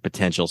Ryan as your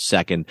potential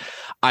second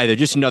either.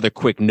 Just another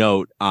quick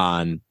note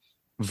on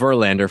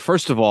Verlander.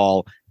 First of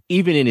all,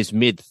 even in his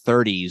mid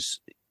 30s,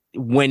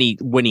 when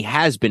he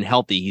has been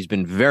healthy, he's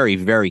been very,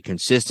 very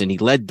consistent. He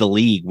led the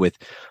league with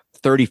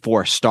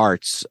 34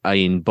 starts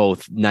in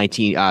both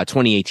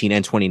 2018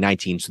 and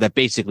 2019. So that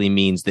basically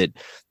means that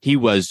he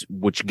was,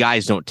 which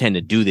guys don't tend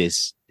to do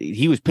this,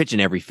 he was pitching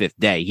every 5th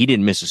day. He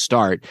didn't miss a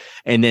start.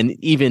 And then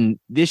even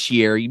this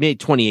year, he made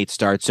 28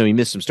 starts, so he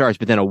missed some starts,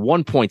 but then a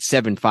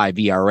 1.75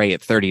 ERA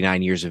at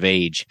 39 years of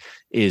age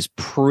is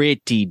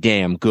pretty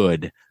damn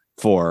good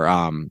for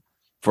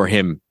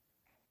him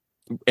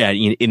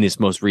in this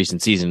most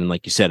recent season. And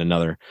like you said,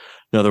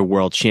 another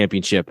world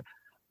championship.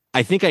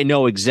 I think I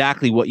know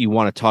exactly what you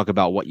want to talk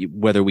about,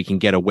 whether we can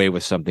get away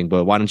with something,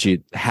 but why don't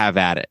you have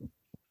at it?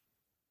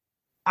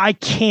 I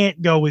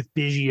can't go with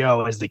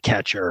Biggio as the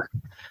catcher.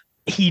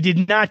 He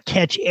did not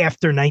catch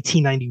after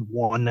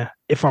 1991.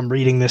 if I'm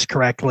reading this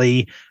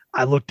correctly.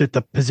 I looked at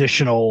the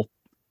positional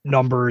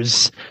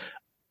numbers.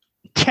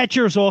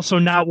 Catcher is also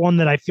not one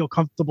that I feel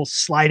comfortable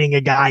sliding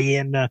a guy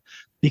in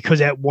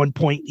because at one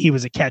point he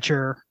was a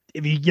catcher.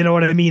 If you know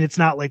what I mean, it's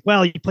not like,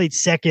 well, he played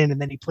second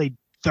and then he played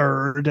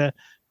third.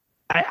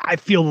 I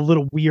feel a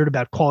little weird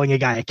about calling a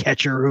guy a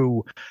catcher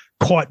who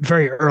caught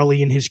very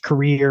early in his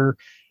career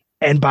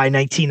and by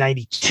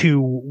 1992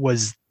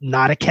 was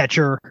not a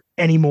catcher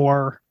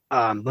anymore.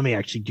 Let me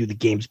actually do the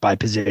games by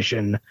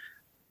position.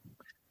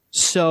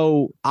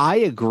 So I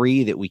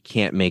agree that we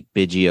can't make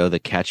Biggio the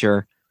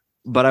catcher,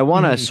 but I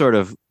want to sort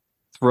of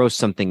throw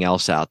something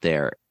else out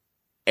there.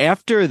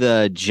 After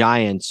the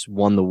Giants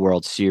won the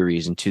World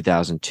Series in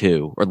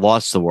 2002, or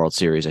lost the World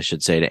Series, I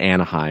should say, to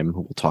Anaheim,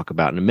 who we'll talk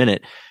about in a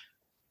minute,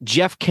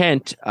 Jeff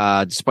Kent,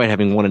 despite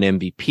having won an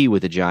MVP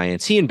with the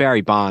Giants, he and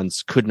Barry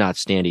Bonds could not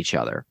stand each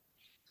other.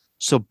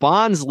 So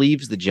Bonds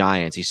leaves the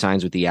Giants. He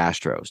signs with the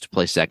Astros to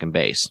play second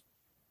base.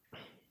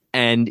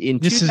 And in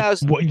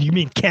 2000, what you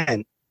mean,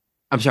 Kent?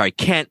 I'm sorry,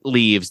 Kent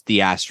leaves the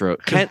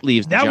Astros. Kent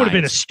leaves the That would have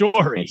been a Giants.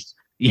 story.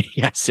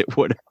 Yes, it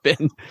would have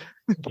been.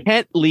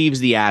 Kent leaves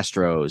the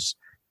Astros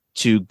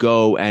to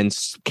go and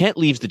Kent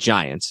leaves the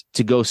Giants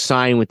to go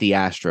sign with the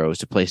Astros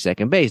to play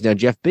second base. Now,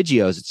 Jeff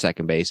Biggio's at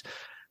second base.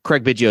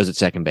 Craig Biggio's at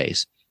second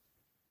base.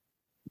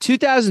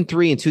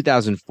 2003 and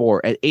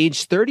 2004, at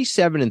age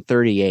 37 and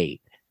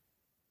 38,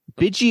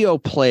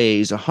 Biggio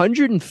plays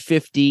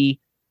 150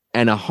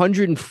 and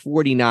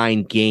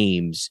 149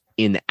 games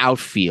in the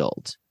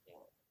outfield.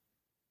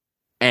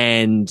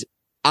 And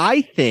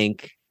I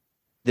think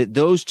that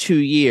those 2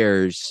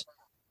 years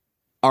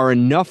are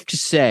enough to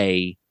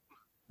say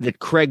that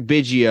Craig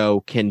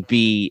Biggio can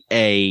be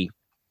an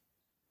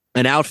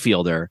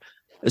outfielder,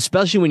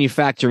 especially when you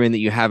factor in that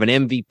you have an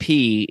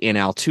MVP in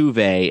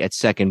Altuve at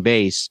second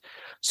base.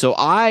 So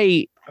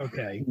I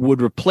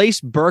would replace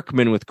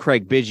Berkman with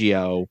Craig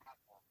Biggio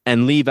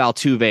and leave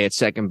Altuve at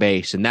second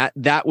base. And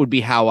that would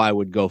be how I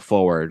would go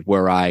forward,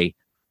 were I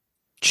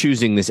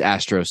choosing this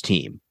Astros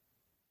team.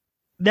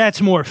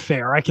 That's more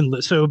fair.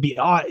 So it would be.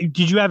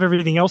 Did you have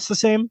everything else the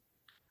same?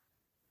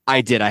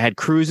 I did. I had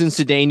Cruz and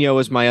Cedeno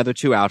as my other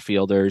two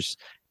outfielders,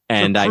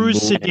 and so Cruz,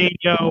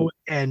 Cedeno,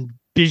 and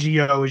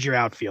Biggio as your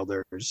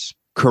outfielders.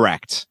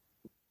 Correct.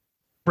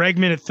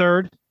 Bregman at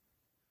third.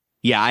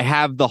 Yeah, I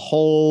have the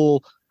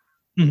whole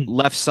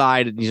left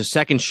side.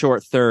 Second,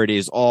 short, third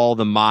is all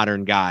the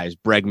modern guys: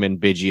 Bregman,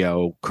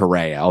 Biggio,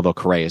 Correa. Although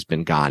Correa's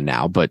been gone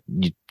now, but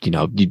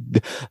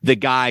the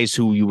guys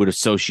who you would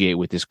associate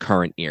with this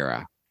current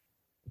era.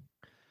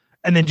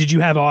 And then, did you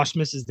have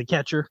Ausmus as the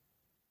catcher?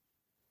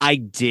 I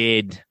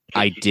did,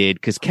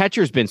 because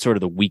catcher's been sort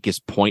of the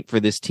weakest point for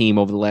this team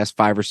over the last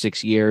 5 or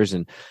 6 years,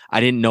 and I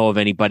didn't know of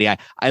anybody.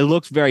 I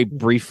looked very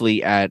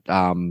briefly at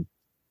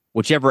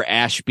whichever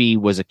Ashby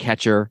was a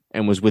catcher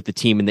and was with the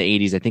team in the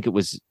 80s. I think it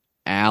was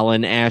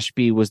Alan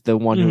Ashby was the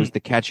one who was the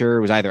catcher.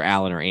 It was either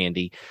Alan or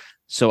Andy.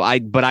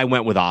 But I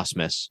went with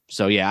Ausmus.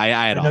 So yeah, I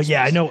had Ausmus.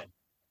 Yeah, I know.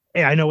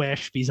 Yeah, I know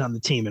Ashby's on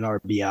the team in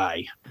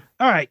RBI.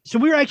 All right, so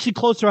we were actually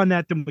closer on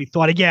that than we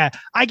thought. Yeah,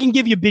 I can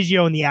give you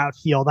Biggio in the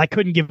outfield. I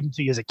couldn't give him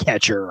to you as a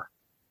catcher.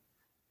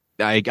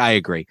 I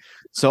agree.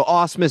 So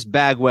Ausmus,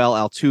 Bagwell,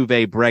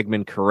 Altuve,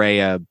 Bregman,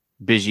 Correa,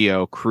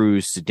 Biggio,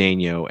 Cruz,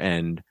 Cedeno,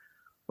 and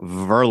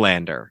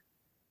Verlander.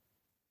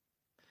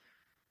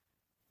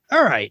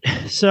 All right,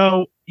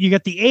 so you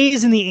got the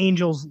A's and the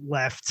Angels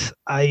left.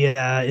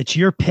 It's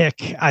your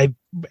pick.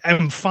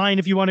 I'm fine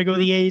if you want to go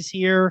the A's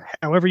here.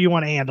 However you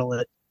want to handle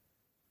it.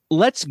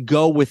 Let's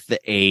go with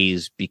the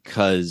A's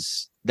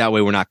because that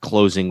way we're not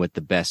closing with the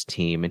best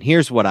team. And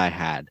here's what I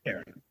had.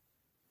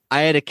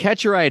 I had a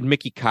catcher. I had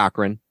Mickey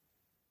Cochran.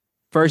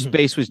 First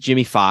base was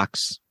Jimmy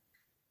Fox.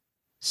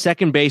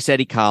 Second base,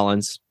 Eddie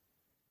Collins.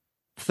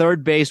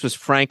 Third base was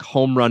Frank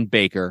Home Run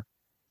Baker.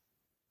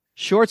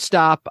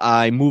 Shortstop,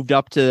 I moved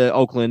up to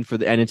Oakland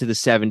and into the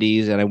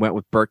 70s, and I went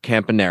with Bert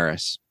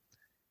Campaneris.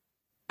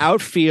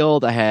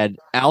 Outfield, I had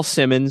Al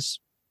Simmons.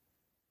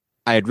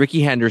 I had Ricky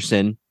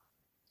Henderson.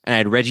 And I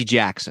had Reggie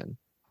Jackson.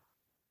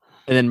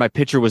 And then my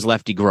pitcher was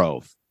Lefty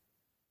Grove.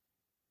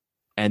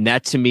 And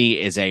that to me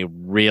is a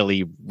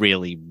really,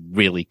 really,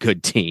 really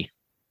good team.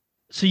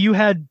 So you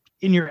had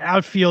in your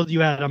outfield, you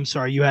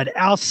had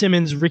Al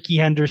Simmons, Ricky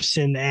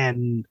Henderson,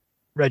 and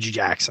Reggie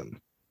Jackson.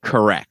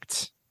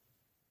 Correct.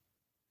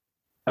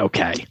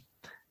 Okay.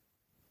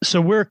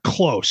 So we're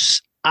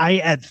close.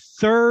 At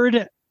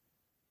third,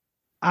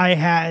 I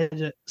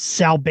had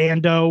Sal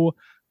Bando,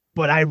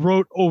 but I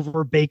wrote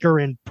over Baker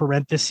in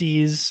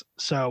parentheses,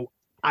 so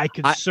I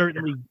could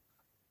certainly.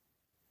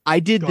 I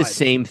did the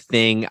same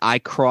thing. I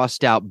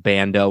crossed out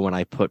Bando when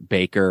I put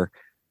Baker.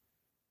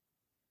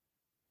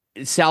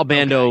 Sal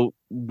Bando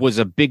was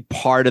a big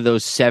part of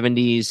those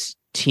 70s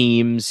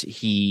teams.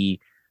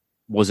 He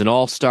was an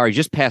all-star. He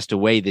just passed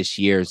away this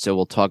year, so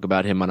we'll talk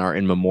about him on our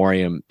in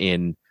memoriam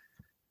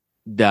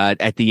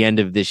at the end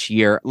of this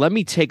year. Let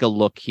me take a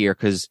look here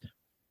because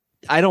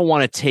I don't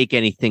want to take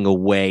anything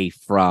away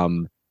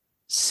from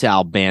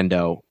Sal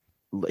Bando.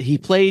 He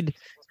played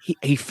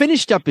he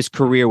finished up his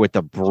career with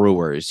the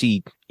Brewers.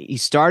 He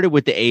started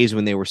with the A's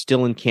when they were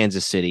still in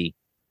Kansas City.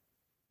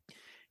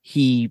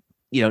 He,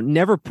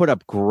 never put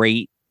up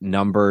great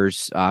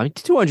numbers,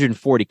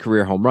 240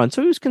 career home runs.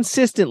 So he was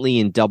consistently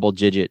in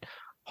double-digit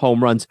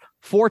home runs.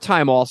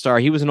 4-time All-Star.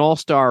 He was an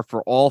All-Star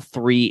for all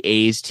 3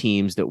 A's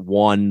teams that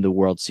won the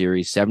World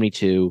Series,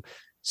 72,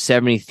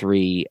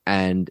 73,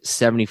 and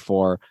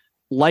 74.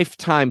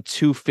 Lifetime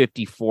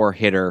 254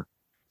 hitter,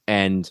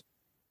 and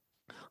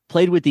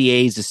played with the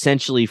A's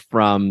essentially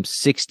from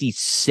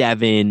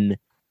 67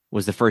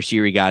 was the first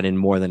year he got in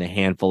more than a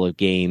handful of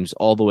games,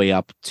 all the way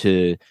up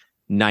to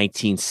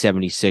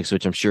 1976,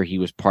 which I'm sure he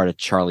was part of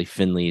Charlie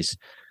Finley's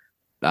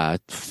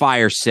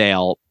fire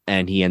sale,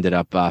 and he ended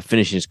up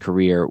finishing his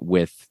career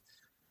with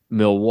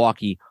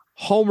Milwaukee.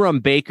 Home Run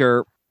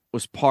Baker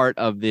was part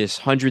of this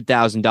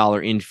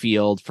 $100,000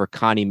 infield for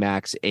Connie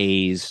Mack's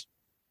A's.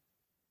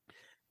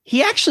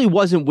 He actually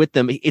wasn't with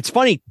them. It's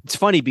funny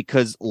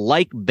because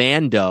like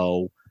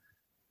Bando,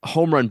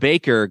 Home Run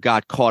Baker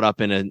got caught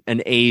up in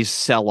an A's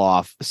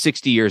sell-off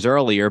 60 years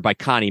earlier by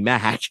Connie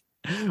Mack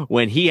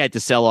when he had to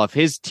sell off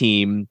his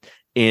team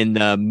in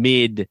the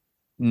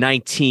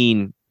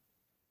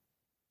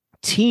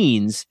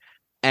mid-19-teens.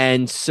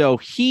 And so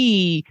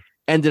he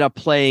ended up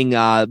playing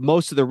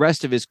most of the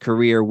rest of his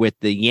career with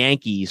the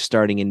Yankees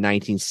starting in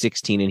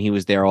 1916, and he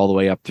was there all the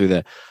way up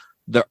through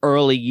the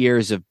early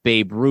years of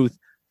Babe Ruth.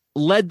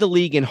 Led the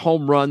league in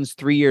home runs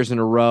 3 years in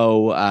a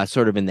row,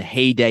 sort of in the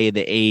heyday of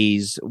the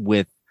A's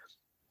with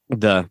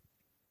the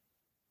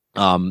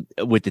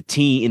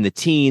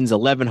teens,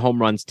 11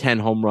 home runs, 10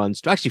 home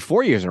runs, actually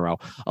 4 years in a row,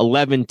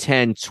 11,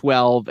 10,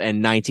 12,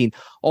 and 19.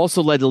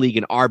 Also led the league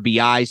in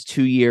RBIs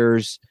 2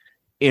 years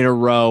in a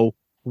row,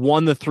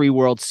 won the 3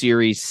 World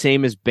Series,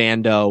 same as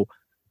Bando.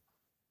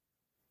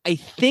 I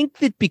think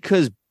that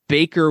because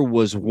Baker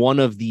was one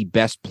of the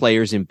best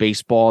players in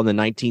baseball in the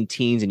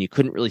 19-teens, and you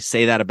couldn't really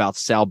say that about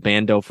Sal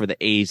Bando for the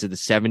A's of the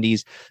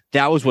 70s,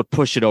 that was what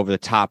pushed it over the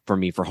top for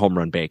me for Home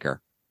Run Baker.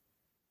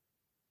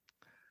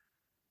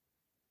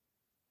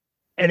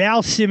 And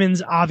Al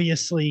Simmons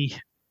obviously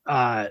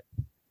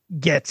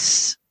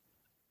gets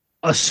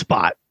a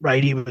spot,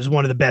 right? He was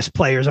one of the best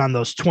players on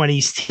those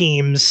 20s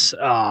teams.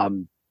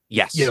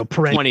 Yes,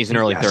 20s and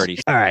early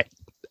 30s. All right.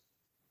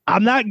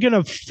 I'm not going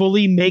to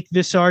fully make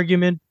this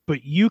argument,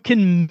 but you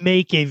can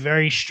make a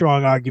very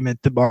strong argument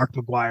that Mark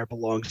McGwire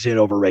belongs in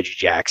over Reggie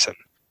Jackson.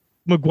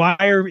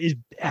 McGwire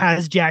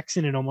has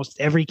Jackson in almost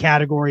every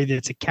category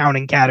that's a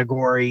counting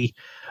category.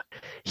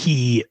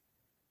 He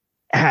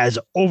has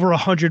over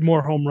 100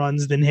 more home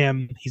runs than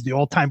him. He's the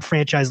all-time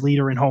franchise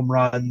leader in home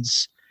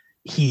runs.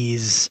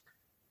 He's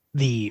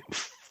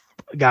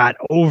got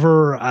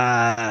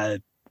over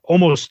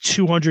almost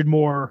 200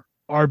 more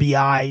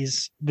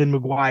RBIs than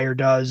McGwire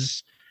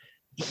does.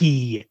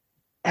 He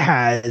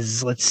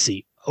has,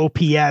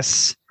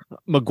 OPS.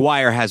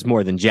 McGwire has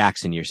more than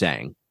Jackson, you're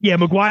saying? Yeah,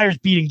 McGwire's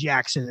beating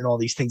Jackson in all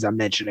these things I'm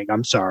mentioning.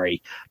 I'm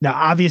sorry. Now,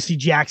 obviously,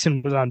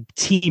 Jackson was on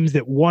teams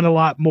that won a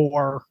lot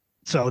more,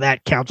 so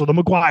that counts. Although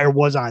McGwire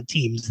was on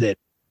teams that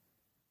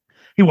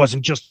he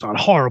wasn't just on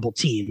horrible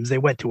teams. They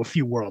went to a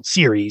few World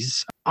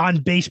Series. On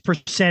base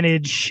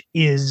percentage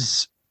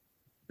is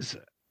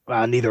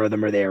neither of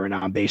them are there in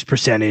on base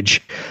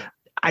percentage.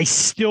 I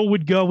still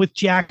would go with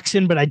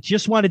Jackson, but I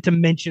just wanted to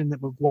mention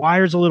that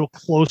McGwire's a little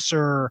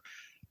closer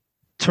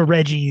to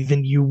Reggie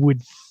than you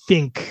would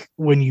think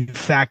when you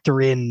factor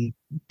in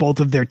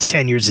both of their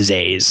tenures as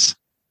A's.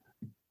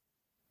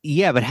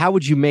 Yeah, but how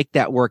would you make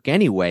that work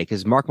anyway?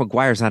 Because Mark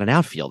McGwire's not an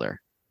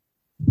outfielder.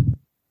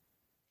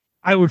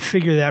 I would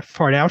figure that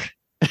part out.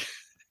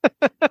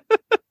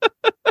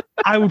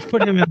 I would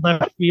put him in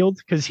left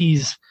field because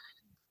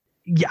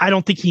I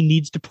don't think he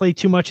needs to play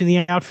too much in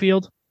the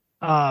outfield.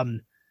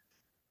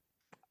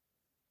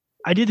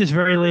 I did this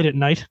very late at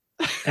night,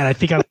 and I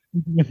think I was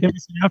thinking of him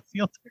as an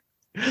outfielder.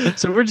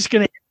 So we're just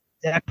going to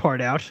get that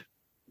part out.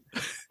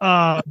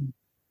 And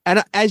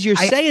as you're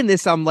saying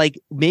this, I'm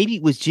like, maybe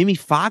was Jimmy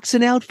Fox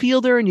an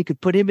outfielder and you could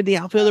put him in the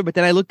outfielder? But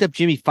then I looked up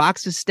Jimmy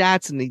Fox's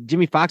stats, and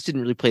Jimmy Fox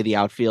didn't really play the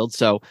outfield.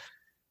 So,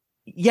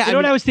 yeah. You know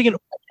what I was thinking?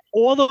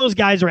 All those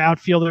guys are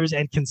outfielders,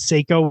 and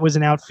Canseco was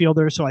an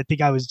outfielder. So I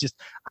think I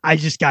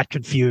just got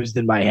confused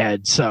in my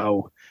head.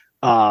 So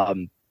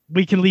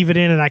we can leave it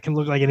in, and I can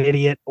look like an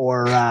idiot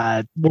or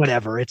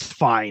whatever. It's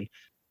fine.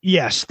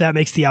 Yes, that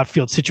makes the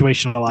outfield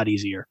situation a lot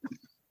easier.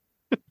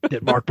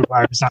 That Mark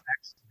McGwire is not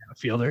actually an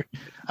outfielder.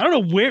 I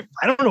don't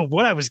know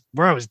where I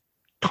was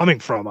coming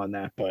from on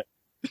that, but.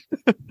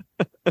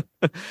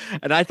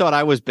 And I thought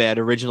I was bad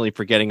originally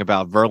forgetting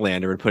about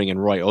Verlander and putting in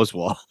Roy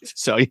Oswald.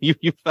 So this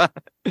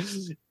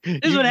is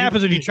what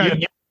happens when you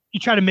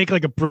try to make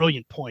like a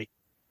brilliant point,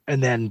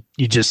 and then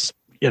you just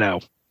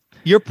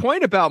Your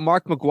point about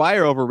Mark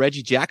McGwire over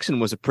Reggie Jackson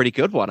was a pretty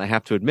good one, I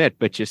have to admit,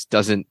 but just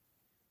doesn't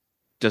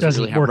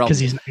really have work because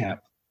he's not. Yeah.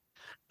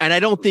 And I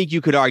don't think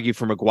you could argue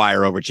for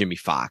McGwire over Jimmy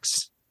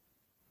Fox.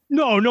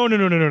 No.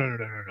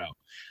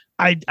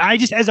 I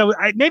just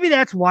maybe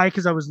that's why,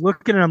 because I was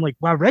looking and I'm like,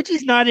 wow,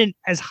 Reggie's not in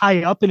as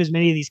high up in as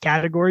many of these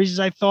categories as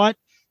I thought.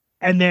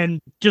 And then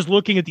just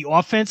looking at the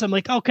offense, I'm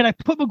like, oh, can I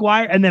put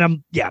McGuire? And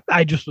then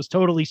I just was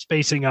totally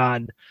spacing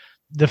on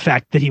the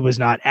fact that he was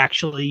not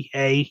actually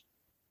an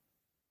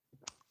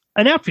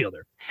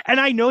outfielder. And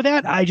I know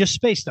that, I just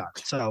spaced on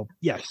it. So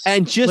yes.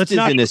 And just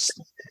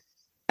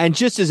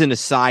as an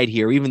aside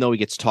here, even though he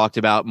gets talked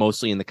about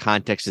mostly in the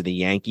context of the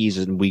Yankees,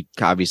 and we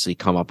obviously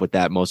come up with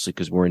that mostly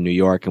because we're in New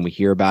York and we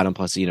hear about him.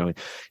 Plus,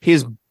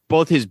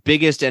 both his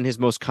biggest and his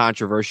most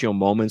controversial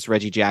moments,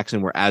 Reggie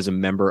Jackson, were as a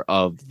member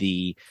of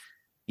the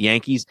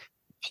Yankees.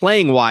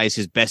 Playing wise,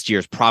 his best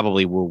years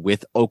probably were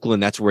with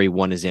Oakland. That's where he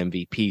won his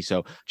MVP.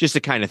 So just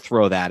to kind of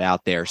throw that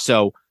out there.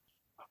 So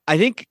I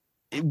think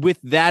with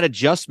that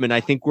adjustment,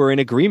 I think we're in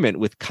agreement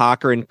with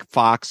Cochran,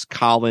 Fox,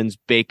 Collins,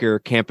 Baker,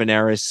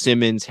 Campaneris,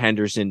 Simmons,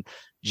 Henderson,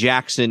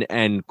 Jackson,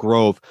 and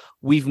Grove.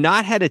 We've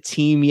not had a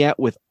team yet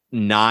with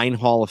 9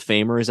 Hall of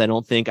Famers. I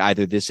don't think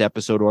either this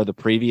episode or the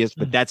previous,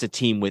 but that's a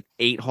team with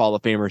 8 Hall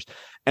of Famers.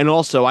 And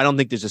also, I don't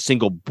think there's a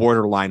single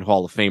borderline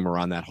Hall of Famer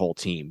on that whole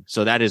team.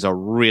 So that is a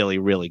really,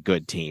 really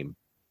good team.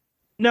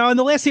 No, and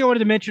the last thing I wanted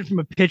to mention from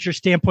a pitcher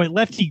standpoint,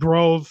 Lefty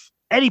Grove,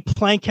 Eddie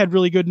Plank had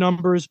really good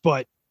numbers,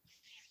 but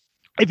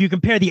if you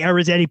compare the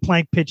eras, Eddie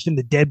Plank pitched in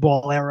the dead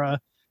ball era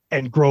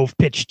and Grove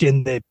pitched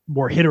in the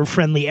more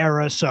hitter-friendly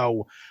era.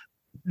 So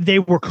they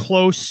were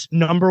close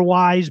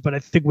number-wise, but I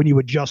think when you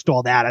adjust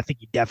all that, I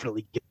think you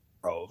definitely get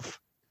Grove.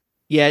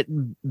 Yeah,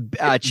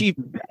 Chief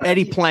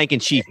Eddie Plank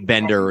and Chief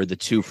Bender are the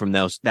two from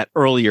that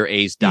earlier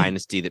A's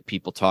dynasty that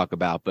people talk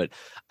about. But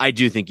I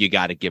do think you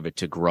got to give it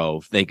to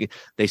Grove.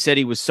 They said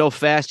he was so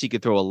fast he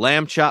could throw a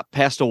lamb chop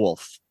past a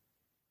wolf.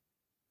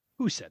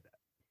 Who said that?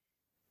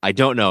 I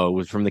don't know. It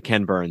was from the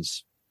Ken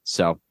Burns.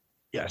 So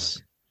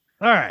yes.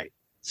 All right.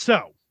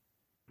 So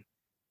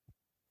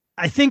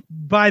I think,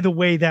 by the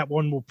way, that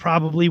one will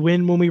probably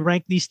win when we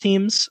rank these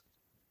teams.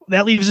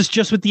 That leaves us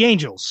just with the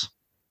Angels.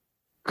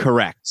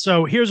 Correct.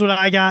 So here's what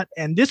I got.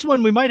 And this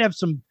one we might have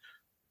some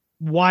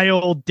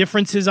wild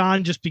differences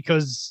on just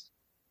because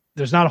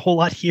there's not a whole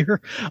lot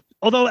here.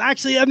 Although,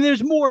 actually, I mean,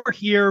 there's more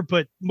here,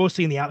 but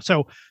mostly in the out.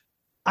 So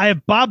I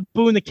have Bob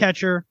Boone, the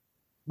catcher,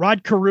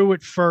 Rod Carew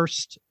at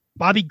first,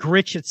 Bobby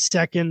Grich at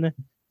second,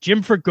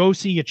 Jim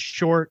Fregosi at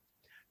short,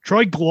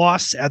 Troy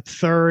Gloss at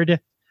third,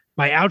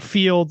 my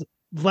outfield,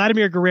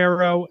 Vladimir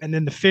Guerrero, and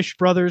then the Fish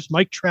brothers,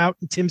 Mike Trout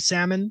and Tim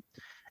Salmon.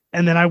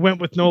 And then I went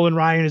with Nolan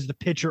Ryan as the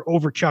pitcher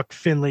over Chuck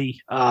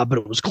Finley, but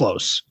it was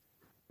close.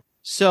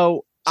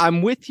 So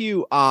I'm with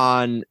you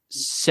on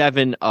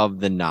 7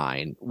 of the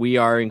 9. We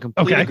are in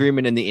complete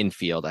agreement in the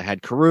infield. I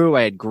had Carew,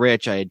 I had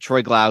Grich, I had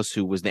Troy Glaus,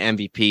 who was the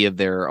MVP of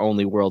their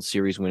only World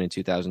Series win in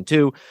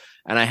 2002,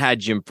 and I had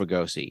Jim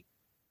Fregosi.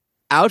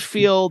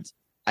 Outfield,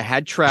 I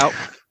had Trout.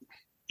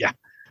 Yeah.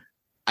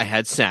 I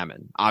had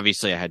Salmon.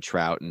 Obviously, I had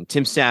Trout, and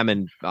Tim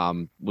Salmon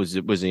was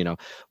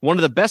one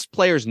of the best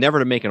players never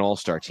to make an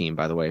All-Star team.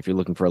 By the way, if you're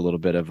looking for a little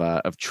bit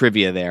of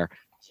trivia there,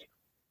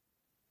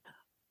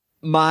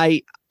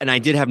 and I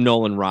did have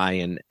Nolan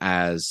Ryan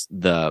as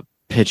the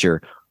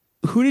pitcher.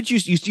 Who did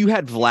you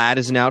had Vlad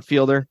as an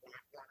outfielder?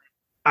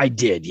 I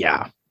did,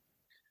 yeah.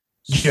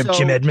 You have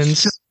Jim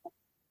Edmonds.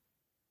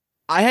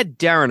 I had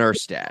Darren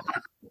Erstad.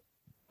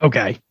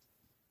 Okay.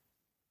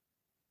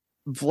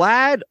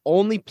 Vlad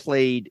only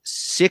played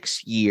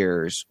 6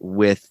 years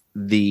with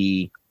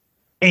the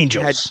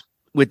Angels.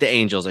 With the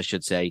Angels, I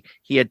should say.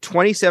 He had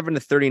 27 to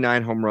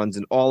 39 home runs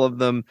in all of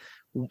them.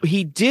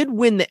 He did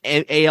win the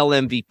AL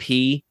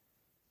MVP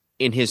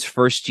in his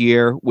first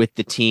year with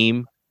the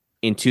team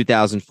in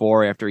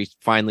 2004 after he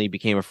finally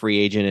became a free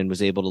agent and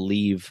was able to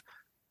leave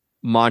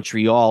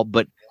Montreal.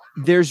 But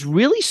there's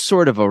really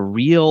sort of a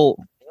real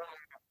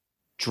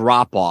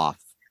drop-off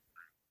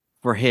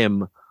for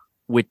him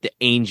with the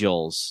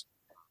Angels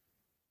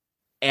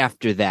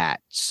after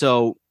that.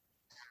 So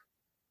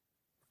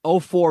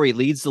 04, he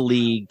leads the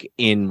league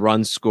in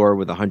runs scored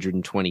with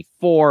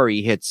 124.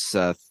 He hits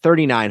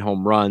 39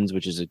 home runs,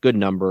 which is a good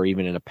number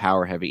even in a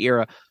power-heavy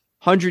era.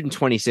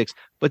 126,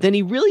 but then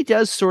he really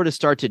does sort of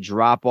start to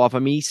drop off. I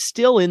mean, he's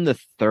still in the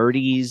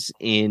 30s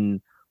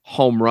in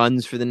home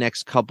runs for the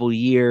next couple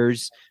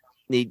years.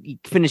 He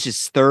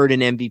finishes third in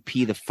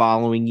MVP the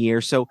following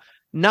year. So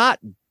not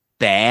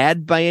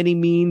bad by any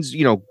means,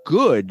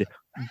 good,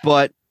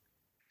 but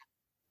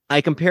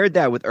I compared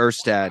that with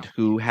Erstad,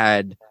 who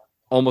had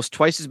almost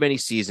twice as many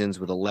seasons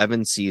with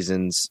 11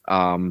 seasons.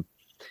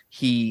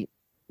 He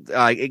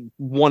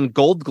won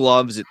Gold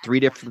Gloves at 3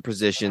 different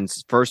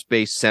positions: first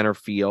base, center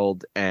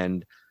field,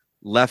 and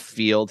left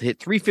field. Hit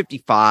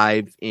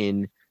 355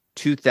 in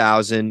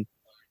 2000.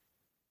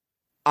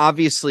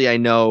 Obviously, I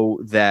know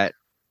that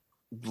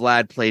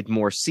Vlad played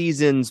more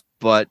seasons,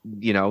 but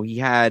he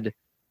had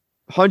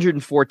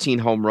 114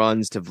 home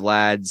runs to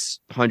Vlad's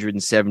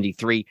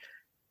 173.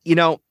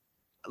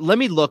 Let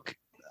me look.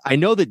 I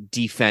know that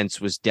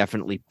defense was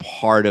definitely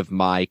part of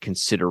my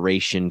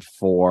consideration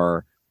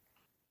for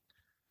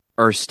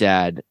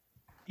Erstad.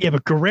 Yeah,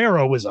 but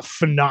Guerrero was a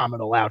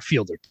phenomenal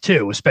outfielder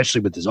too,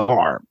 especially with his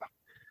arm.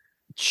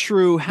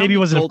 True. Maybe it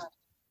wasn't.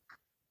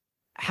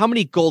 how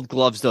many Gold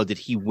Gloves though did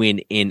he win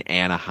in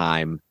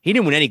Anaheim? He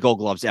didn't win any Gold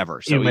Gloves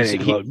ever. So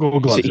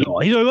Gold Gloves at all.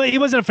 He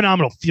wasn't a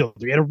phenomenal fielder.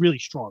 He had a really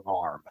strong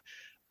arm.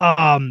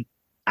 I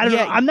don't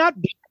know. I'm not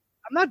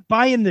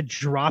buying the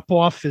drop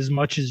off as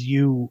much as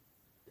you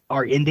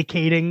are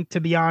indicating, to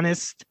be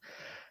honest.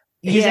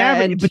 His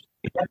average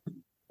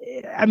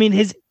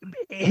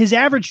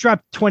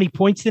dropped 20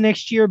 points the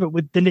next year, but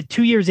within the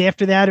 2 years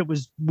after that, it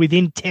was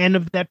within 10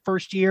 of that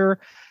first year.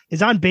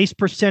 His on base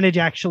percentage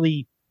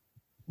actually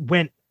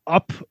went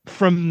up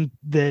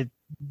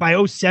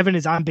by 07.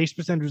 His on base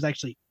percentage was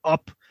actually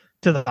up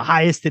to the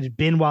highest it had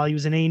been while he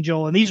was an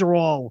Angel. And these are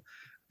all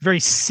very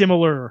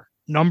similar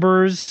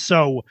numbers.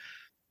 So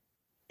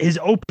his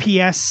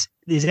OPS,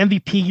 his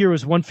MVP year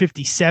was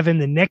 157.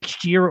 The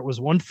next year it was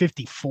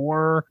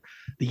 154.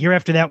 The year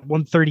after that,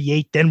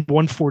 138, then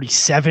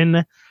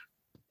 147.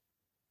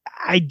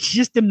 I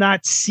just am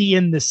not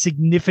seeing the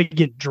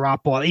significant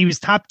drop off. He was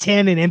top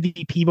 10 in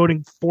MVP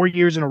voting 4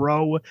 years in a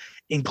row,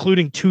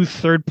 including 2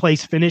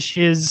 third-place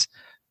finishes.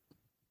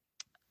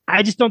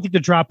 I just don't think the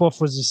drop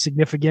off was as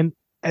significant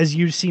as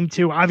you seem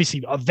to.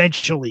 Obviously,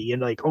 eventually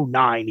in like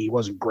 09, he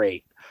wasn't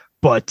great.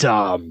 But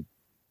I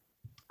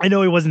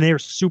know he wasn't there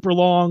super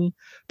long,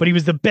 but he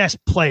was the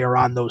best player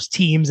on those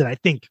teams. And I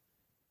think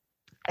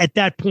at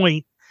that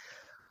point,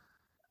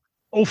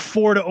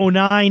 04 to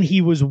 09,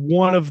 he was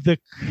one of the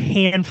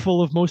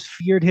handful of most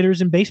feared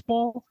hitters in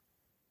baseball.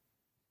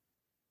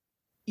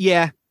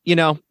 Yeah,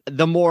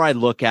 the more I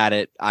look at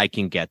it, I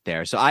can get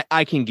there. So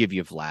I can give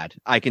you Vlad.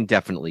 I can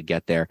definitely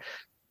get there.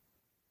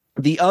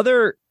 The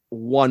other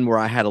one where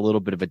I had a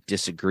little bit of a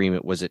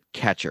disagreement was at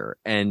catcher.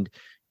 And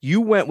you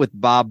went with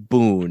Bob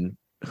Boone,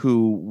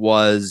 who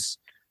was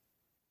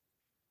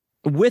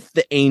with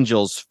the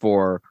Angels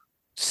for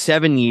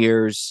 7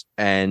 years,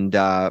 and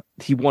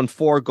he won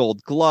 4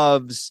 Gold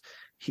Gloves.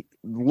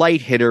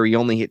 Light hitter, he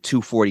only hit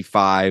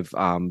 245.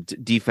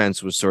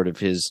 Defense was sort of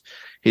his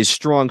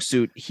strong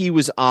suit. He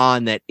was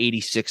on that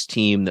 86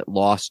 team that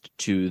lost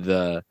to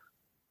the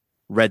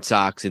Red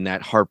Sox in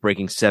that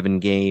heartbreaking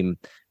 7-game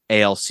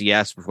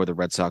ALCS before the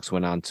Red Sox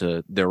went on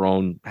to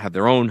have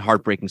their own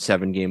heartbreaking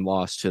 7-game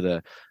loss to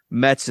the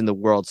Mets in the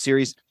World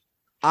Series.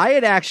 I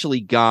had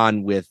actually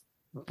gone with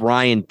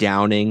Brian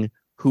Downing,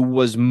 who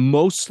was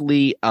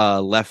mostly a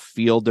left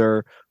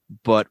fielder,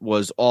 but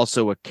was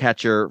also a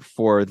catcher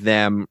for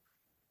them.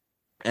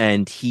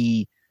 And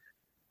he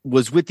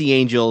was with the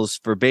Angels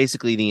for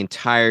basically the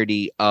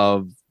entirety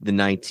of the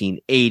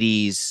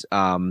 1980s,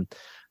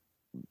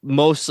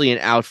 mostly an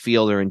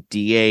outfielder and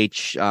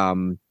DH,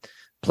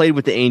 played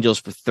with the Angels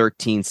for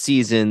 13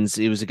 seasons.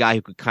 He was a guy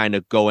who could kind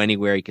of go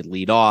anywhere. He could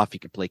lead off. He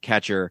could play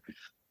catcher.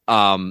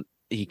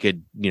 He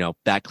could,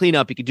 bat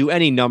cleanup. He could do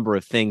any number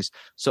of things.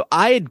 So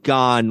I had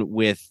gone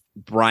with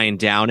Brian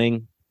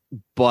Downing,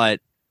 but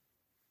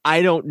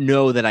I don't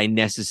know that I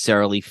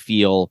necessarily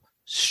feel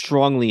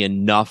strongly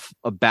enough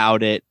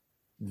about it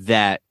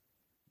that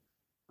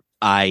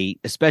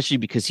especially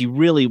because he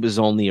really was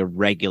only a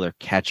regular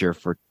catcher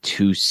for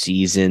 2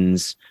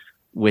 seasons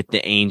with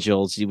the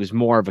Angels. He was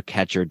more of a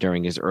catcher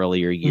during his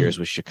earlier years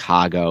with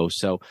Chicago.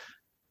 So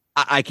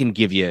I can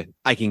give you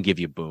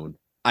Boone.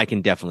 I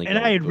can definitely. And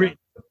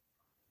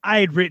I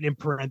had written in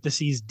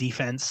parentheses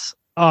defense.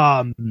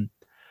 One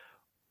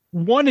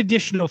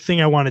additional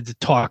thing I wanted to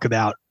talk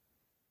about.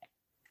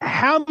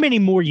 How many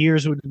more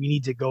years would we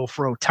need to go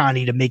for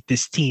Ohtani to make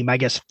this team? I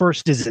guess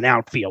first is an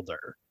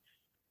outfielder.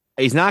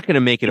 He's not going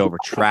to make it over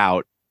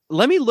Trout.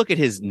 Let me look at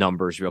his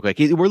numbers real quick.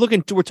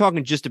 We're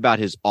talking just about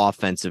his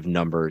offensive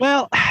numbers.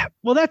 Well,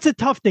 that's a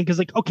tough thing because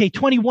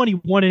 21,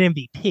 he won an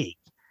MVP.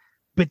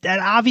 But that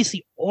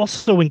obviously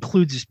also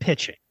includes his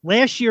pitching.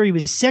 Last year, he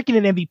was second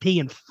in MVP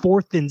and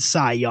 4th in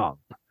Cy Young.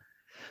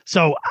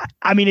 So,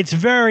 it's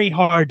very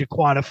hard to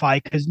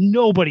quantify because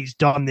nobody's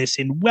done this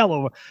in well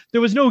over.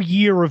 There was no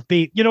year of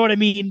Babe. You know what I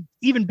mean?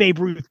 Even Babe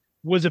Ruth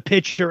was a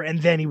pitcher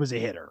and then he was a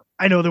hitter.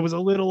 I know there was a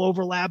little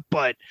overlap,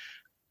 but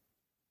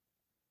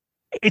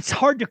it's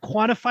hard to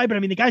quantify.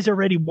 But the guy's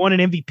already won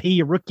an MVP,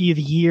 a Rookie of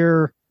the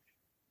Year,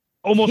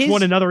 almost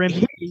won another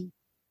MVP.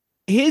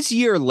 His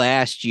year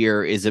last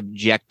year is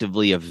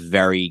objectively a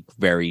very,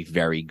 very,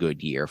 very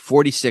good year.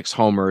 46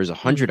 homers,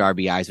 100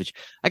 RBIs, which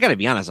I got to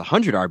be honest,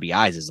 100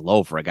 RBIs is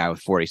low for a guy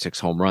with 46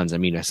 home runs.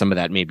 Some of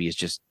that maybe is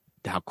just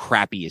how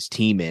crappy his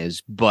team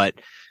is, but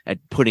at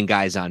putting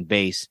guys on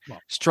base,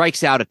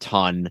 strikes out a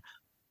ton.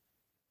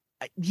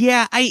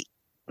 Yeah,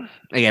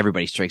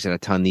 everybody strikes out a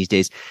ton these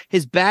days.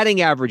 His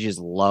batting average is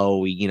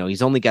low.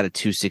 He's only got a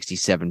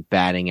 267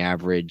 batting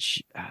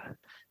average.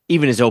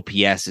 Even his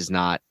OPS is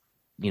not,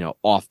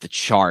 off the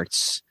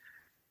charts.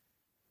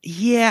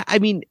 Yeah,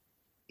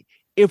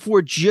 if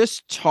we're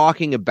just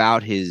talking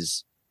about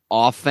his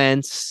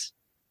offense,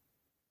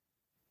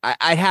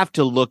 I'd have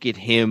to look at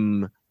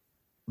him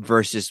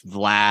versus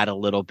Vlad a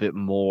little bit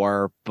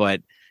more,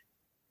 but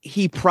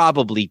he'd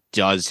probably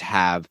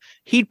have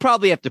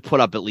to put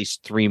up at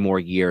least 3 more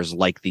years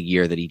like the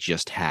year that he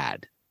just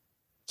had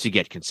to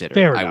get considered,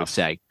 I would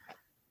say.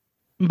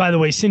 By the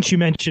way, since you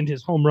mentioned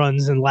his home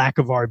runs and lack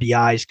of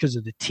RBIs because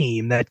of the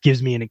team, that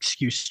gives me an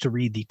excuse to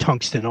read the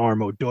Tungsten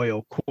Arm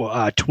O'Doyle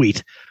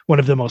tweet, one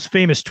of the most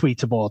famous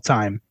tweets of all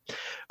time,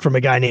 from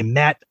a guy named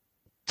Matt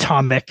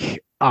Tomic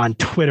on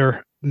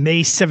Twitter,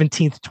 May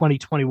 17th,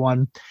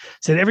 2021.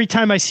 Said, every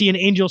time I see an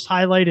Angels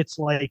highlight, it's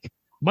like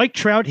Mike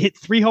Trout hit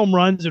 3 home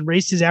runs and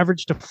raised his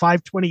average to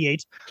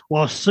 528,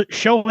 while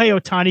Shohei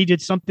Ohtani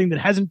did something that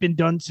hasn't been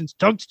done since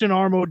Tungsten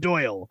Arm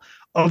O'Doyle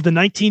of the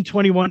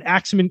 1921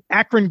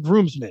 Akron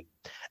Groomsmen,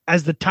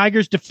 as the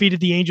Tigers defeated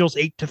the Angels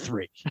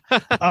 8-3.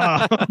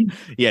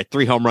 Yeah,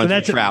 3 home runs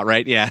for Trout,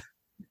 right? Yeah.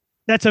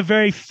 That's a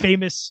very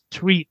famous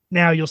tweet.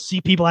 Now you'll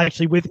see people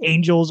actually with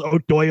Angels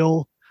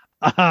O'Doyle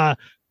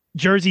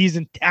jerseys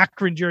and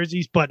Akron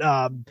jerseys, but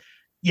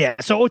yeah,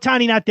 so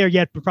Ohtani not there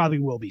yet, but probably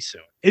will be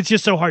soon. It's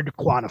just so hard to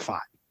quantify.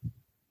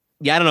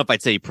 Yeah, I don't know if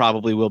I'd say he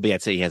probably will be.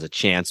 I'd say he has a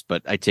chance,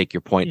 but I take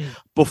your point.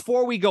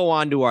 Before we go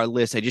on to our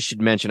list, I just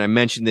should mention, I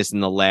mentioned this in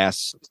the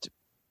last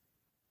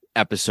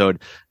episode.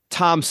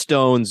 Tom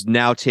Stone's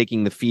now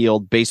taking the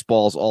field,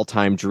 baseball's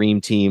all-time dream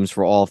teams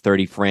for all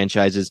 30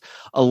 franchises.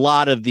 A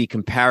lot of the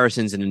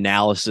comparisons and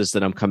analysis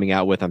that I'm coming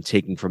out with, I'm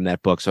taking from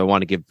that book. So I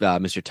want to give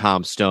Mr.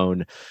 Tom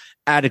Stone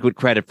adequate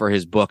credit for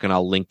his book, and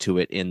I'll link to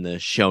it in the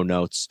show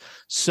notes.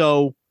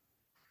 So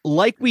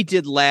like we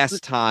did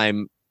last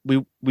time,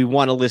 we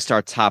want to list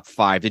our top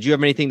 5. Did you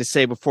have anything to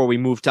say before we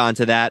moved on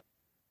to that?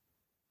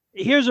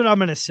 Here's what I'm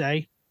going to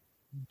say.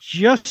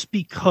 Just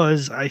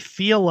because I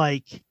feel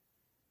like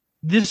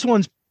this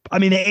one's, I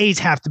mean, the A's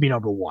have to be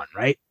number 1,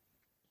 right?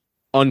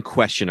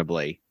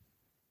 Unquestionably.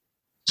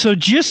 So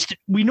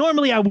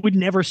I would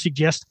never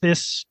suggest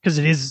this because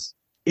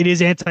it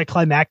is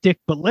anticlimactic,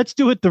 but let's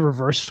do it the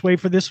reverse way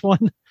for this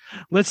one.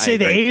 Let's say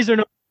the A's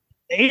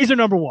are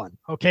number 1.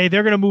 Okay.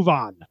 They're going to move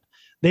on.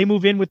 They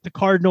move in with the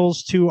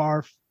Cardinals to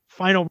our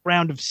final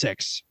round of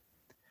 6.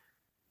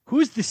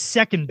 Who's the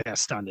second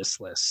best on this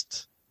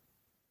list?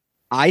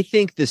 I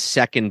think the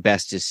second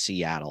best is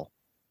Seattle,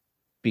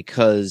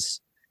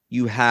 because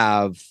you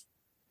have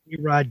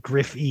Erod,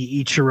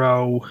 Griffey,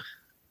 Ichiro.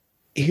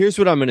 Here's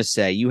what I'm going to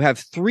say. You have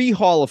 3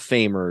 Hall of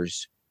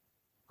Famers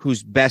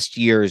whose best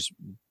years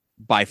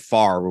by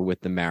far were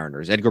with the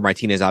Mariners. Edgar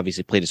Martinez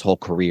obviously played his whole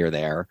career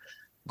there.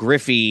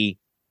 Griffey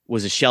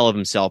was a shell of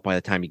himself by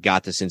the time he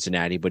got to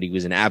Cincinnati, but he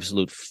was an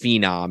absolute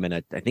phenom and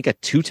I think a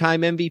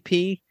 2-time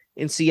MVP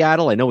in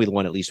Seattle. I know he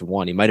won at least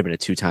 1. He might have been a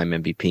 2-time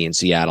MVP in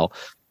Seattle.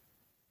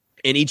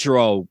 And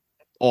Ichiro,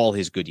 all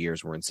his good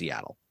years were in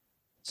Seattle.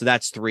 So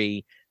that's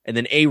 3. And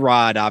then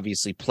A-Rod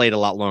obviously played a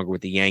lot longer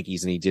with the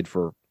Yankees than he did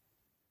for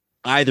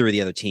either of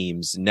the other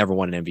teams. Never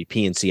won an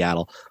MVP in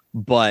Seattle.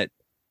 But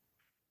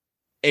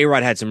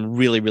A-Rod had some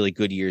really, really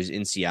good years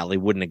in Seattle. He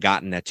wouldn't have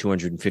gotten that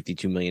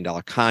 $252 million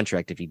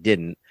contract if he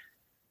didn't.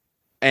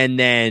 And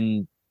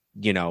then,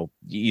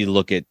 you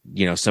look at,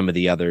 some of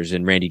the others,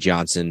 and Randy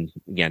Johnson,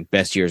 again,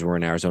 best years were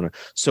in Arizona.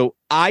 So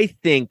I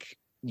think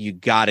you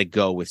got to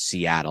go with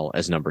Seattle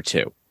as number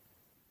 2.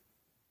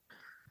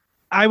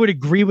 I would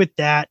agree with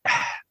that.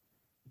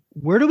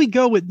 Where do we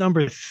go with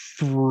number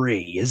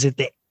 3? Is it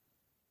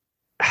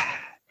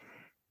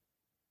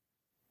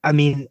I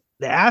mean,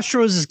 the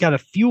Astros has got a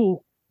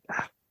few.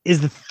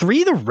 Is the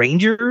 3 the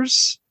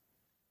Rangers?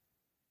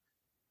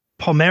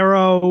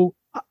 Palmeiro,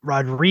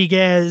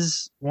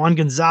 Rodriguez, Juan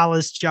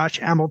Gonzalez, Josh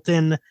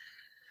Hamilton.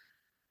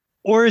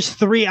 Or is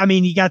 3? I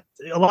mean, you got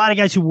a lot of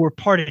guys who were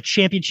part of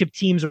championship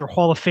teams or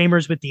Hall of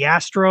Famers with the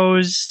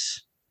Astros.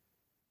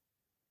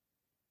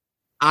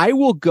 I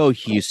will go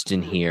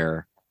Houston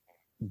here.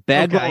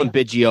 Bagwell and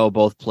Biggio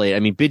both played. I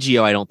mean,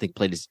 Biggio, I don't think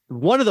played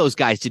one of those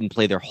guys didn't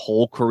play their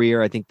whole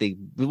career. I think did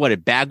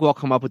Bagwell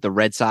come up with the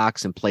Red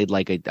Sox and played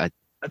like a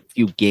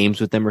few games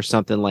with them or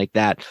something like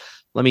that?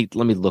 Let me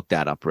look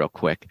that up real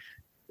quick.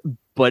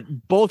 But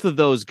both of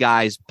those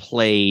guys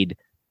played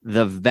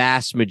the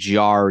vast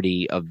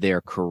majority of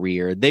their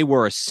career. They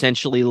were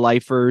essentially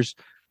lifers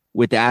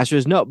with the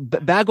Astros. No,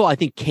 Bagwell, I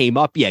think, came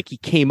up. Yeah, he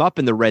came up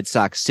in the Red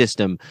Sox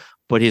system,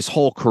 but his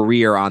whole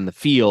career on the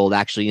field,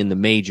 actually in the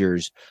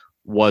majors,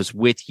 was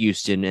with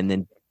Houston. And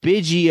then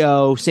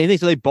Biggio, same thing.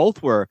 So they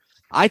both were,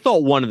 I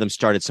thought one of them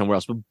started somewhere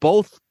else, but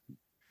both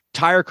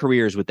entire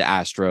careers with the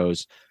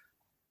Astros.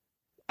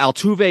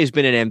 Altuve has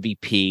been an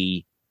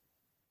MVP.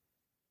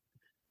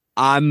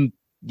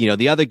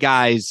 The other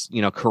guys,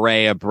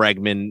 Correa,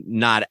 Bregman,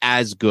 not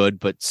as good,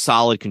 but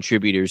solid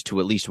contributors to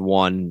at least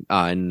one,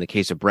 in the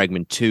case of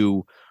Bregman,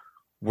 2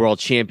 world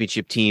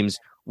championship teams.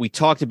 We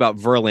talked about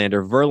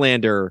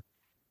Verlander.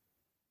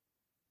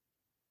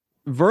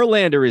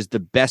 Verlander is the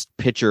best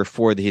pitcher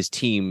for his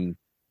team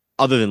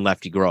other than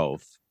Lefty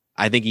Grove.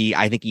 I think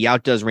he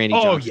outdoes Randy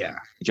Johnson. Oh, yeah.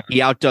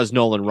 He outdoes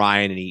Nolan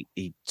Ryan, and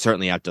he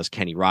certainly outdoes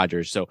Kenny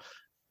Rogers. So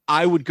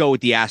I would go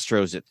with the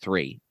Astros at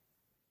 3.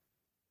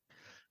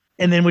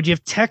 And then would you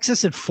have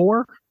Texas at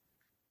 4?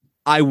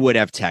 I would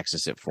have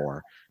Texas at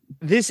 4.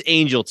 This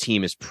Angel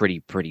team is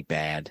pretty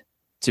bad,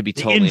 to be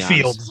totally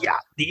honest. Yeah.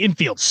 The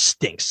infield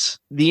stinks.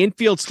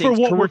 For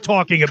what we're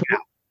talking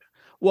about.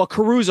 Well,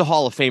 Caru's a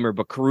Hall of Famer,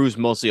 but Caru's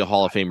mostly a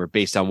Hall of Famer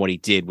based on what he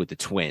did with the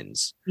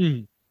Twins.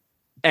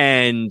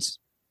 And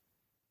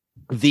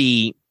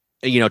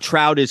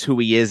Trout is who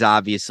he is,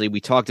 obviously.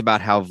 We talked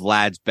about how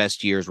Vlad's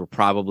best years were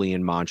probably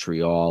in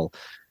Montreal.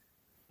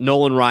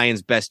 Nolan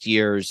Ryan's best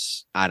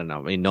years, I don't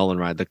know. I mean, Nolan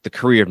Ryan, the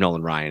career of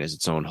Nolan Ryan is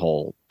its own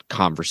whole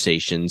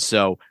conversation.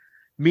 So,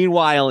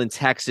 meanwhile, in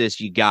Texas,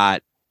 you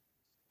got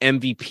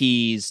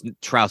MVPs.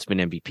 Trout's been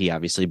MVP,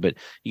 obviously, but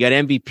you got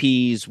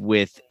MVPs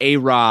with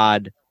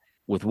A-Rod,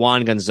 with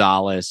Juan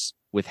Gonzalez,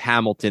 with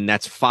Hamilton.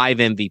 That's 5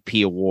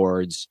 MVP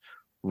awards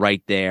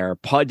right there.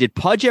 Did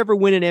Pudge ever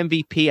win an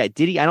MVP?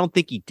 I don't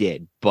think he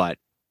did, but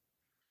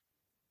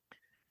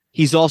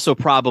he's also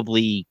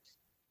probably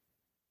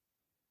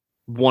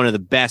one of the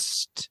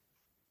best,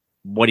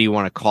 what do you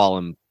want to call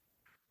him,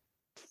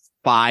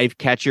 5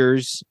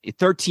 catchers,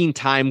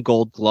 13-time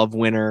Gold Glove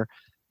winner.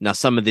 Now,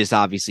 some of this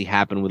obviously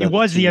happened with. He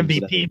was the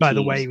MVP, by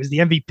the way. He was the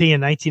MVP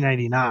in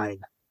 1999.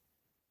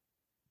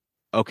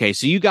 Okay,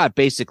 so you got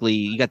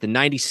the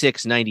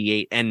 96,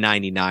 98, and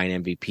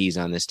 99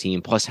 MVPs on this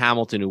team, plus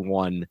Hamilton, who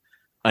won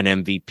an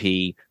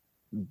MVP.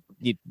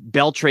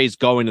 Beltre's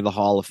going to the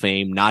Hall of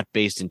Fame, not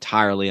based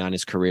entirely on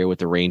his career with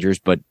the Rangers,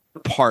 but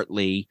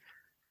partly.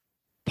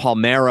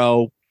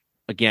 Palmeiro,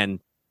 again,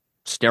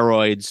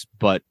 steroids,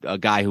 but a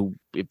guy who,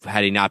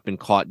 had he not been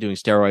caught doing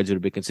steroids, would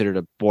have been considered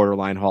a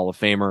borderline Hall of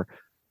Famer.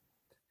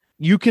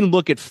 You can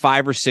look at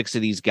 5 or 6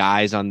 of these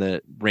guys on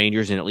the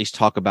Rangers and at least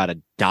talk about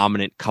a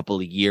dominant couple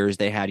of years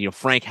they had.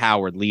 Frank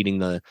Howard leading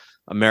the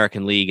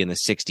American League in the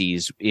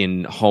 60s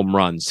in home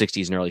runs,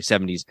 60s and early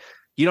 70s.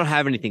 You don't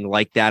have anything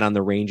like that on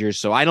the Rangers,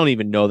 so I don't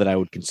even know that I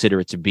would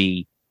consider it to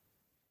be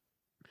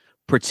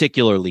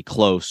particularly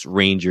close,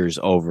 Rangers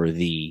over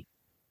the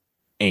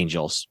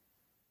Angels.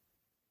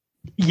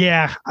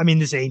 Yeah, I mean,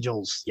 this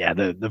Angels,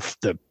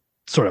 the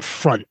sort of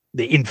front,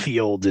 the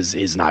infield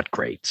is not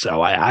great.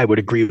 So I would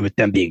agree with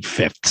them being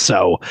 5th.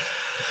 So,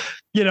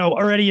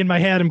 already in my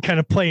head, I'm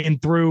kind of playing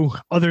through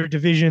other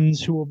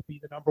divisions who will be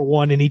the number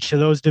 1 in each of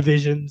those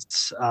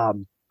divisions.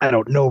 I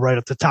don't know right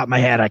off the top of my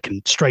head. I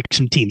can strike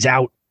some teams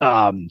out.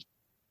 I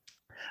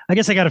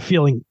guess I got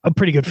a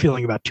pretty good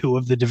feeling about 2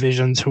 of the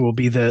divisions who will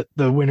be the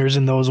winners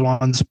in those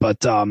ones.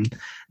 But I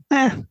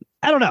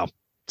don't know.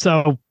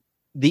 So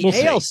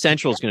the AL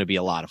Central is going to be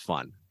a lot of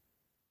fun.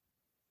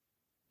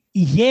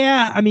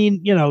 Yeah, I mean,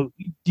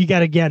 you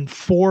got, again,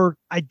 4.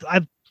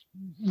 I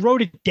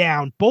wrote it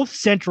down. Both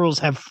Centrals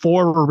have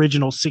 4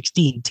 original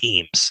 16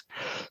 teams,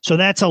 so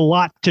that's a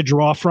lot to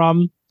draw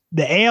from.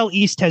 The AL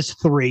East has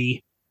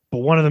 3, but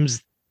one of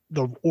them's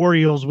the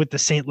Orioles with the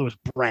St. Louis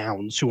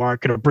Browns, who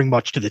aren't going to bring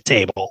much to the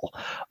table.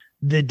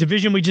 The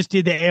division we just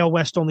did, the AL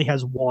West, only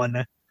has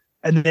 1,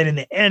 and then in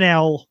the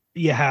NL,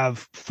 you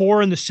have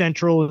 4 in the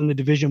Central in the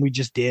division we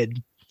just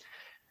did,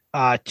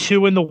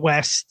 2 in the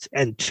West,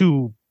 and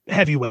 2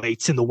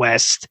 heavyweights in the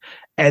West,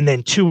 and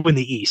then 2 in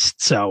the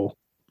East. So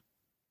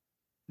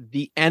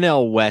the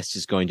NL West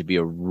is going to be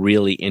a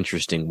really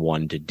interesting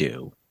one to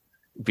do,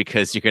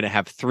 because you're going to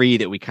have 3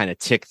 that we kind of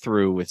tick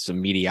through with some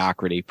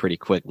mediocrity pretty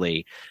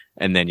quickly,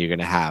 and then you're going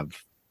to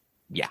have,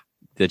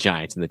 the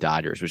Giants and the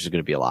Dodgers, which is going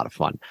to be a lot of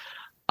fun.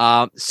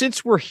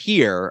 Since we're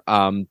here,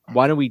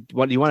 why do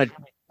you want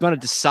to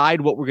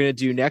decide what we're going to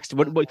do next?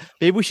 What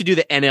maybe we should do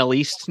the NL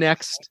East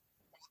next.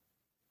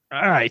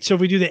 All right, so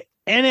if we do the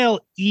NL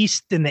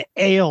East and the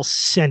AL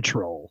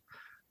Central,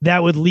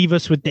 that would leave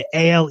us with the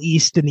AL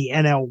East and the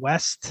NL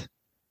West.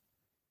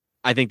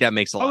 I think that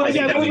makes a lot of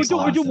sense.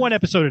 We'll do one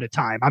episode at a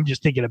time. I'm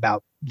just thinking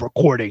about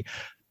recording.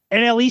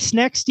 NL East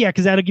next,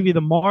 because that'll give you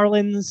the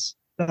Marlins.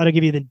 That'll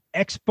give you the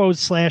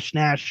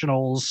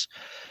Expos/Nationals.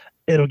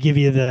 It'll give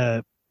you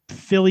the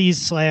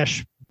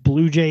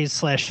Phillies/Blue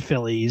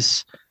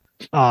Jays/Phillies.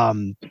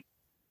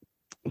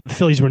 The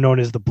Phillies were known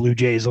as the Blue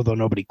Jays, although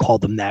nobody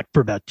called them that for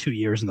about 2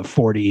 years in the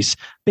 40s.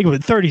 I think it was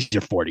 30s or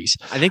 40s.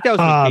 I think that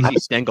was when Casey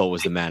Stengel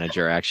was the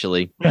manager,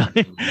 actually.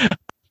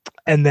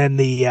 And then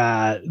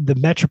the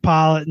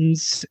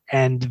Metropolitans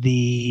and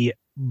the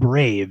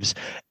Braves.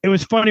 It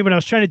was funny when I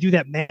was trying to do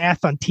that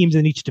math on teams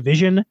in each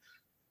division.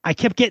 I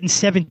kept getting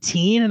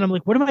 17, and I'm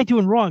like, what am I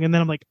doing wrong? And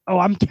then I'm like, oh,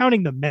 I'm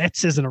counting the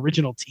Mets as an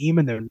original team,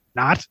 and they're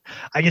not.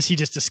 I guess you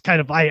just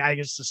kind of, I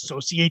guess,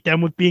 associate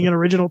them with being an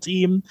original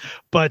team.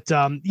 But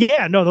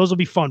those will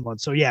be fun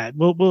ones. So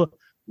we'll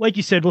like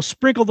you said, we'll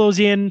sprinkle those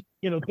in.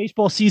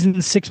 Baseball season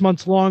is 6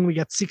 months long. We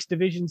got 6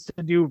 divisions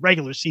to do.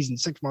 Regular season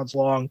 6 months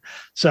long.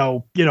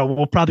 So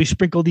we'll probably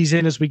sprinkle these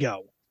in as we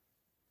go.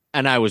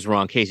 And I was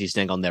wrong. Casey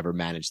Stengel never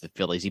managed the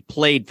Phillies. He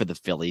played for the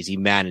Phillies. He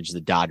managed the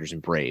Dodgers and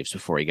Braves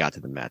before he got to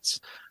the Mets.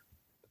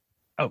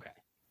 Okay.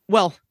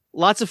 Well,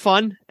 lots of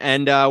fun.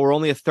 And we're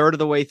only a third of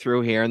the way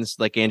through here. And this,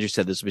 like Andrew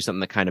said, this will be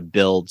something that kind of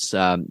builds,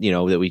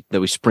 that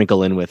we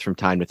sprinkle in with from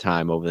time to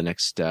time over the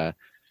next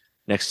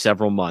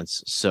several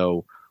months.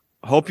 So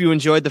hope you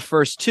enjoyed the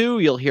first 2.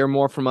 You'll hear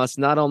more from us,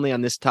 not only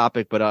on this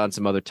topic, but on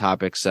some other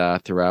topics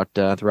throughout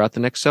the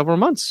next several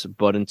months.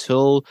 But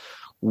until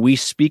we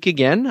speak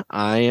again,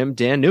 I am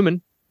Dan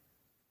Newman.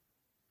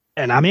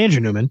 And I'm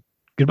Andrew Newman.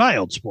 Goodbye,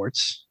 old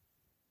sports.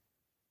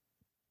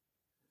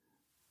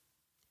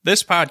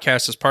 This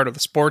podcast is part of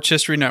the Sports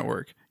History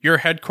Network, your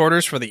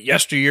headquarters for the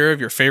yesteryear of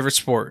your favorite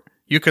sport.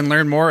 You can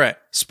learn more at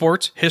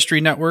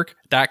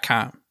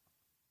sportshistorynetwork.com.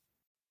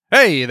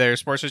 Hey there,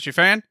 sports history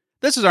fan.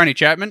 This is Arnie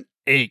Chapman,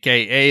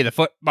 aka the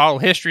Football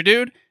History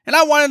Dude, and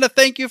I wanted to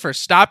thank you for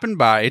stopping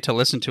by to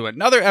listen to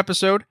another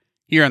episode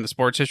here on the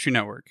Sports History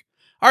Network.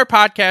 Our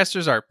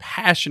podcasters are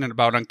passionate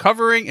about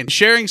uncovering and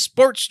sharing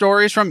sports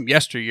stories from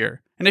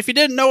yesteryear. And if you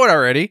didn't know it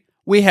already,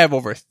 we have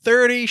over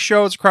 30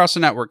 shows across the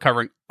network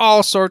covering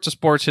all sorts of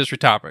sports history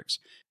topics.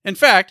 In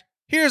fact,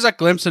 here's a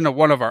glimpse into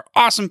one of our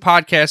awesome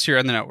podcasts here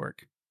on the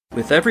network.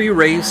 With every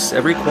race,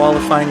 every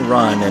qualifying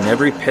run, and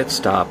every pit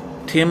stop,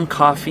 Tim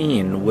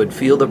Coffeen would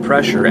feel the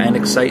pressure and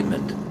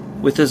excitement.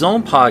 With his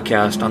own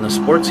podcast on the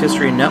Sports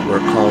History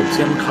Network called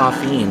Tim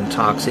Coffeen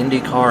Talks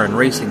IndyCar and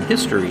Racing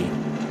History,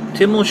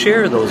 Tim will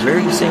share those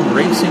very same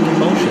racing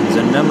emotions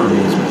and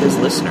memories with his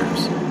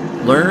listeners.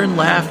 Learn,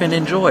 laugh, and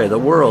enjoy the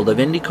world of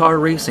IndyCar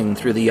racing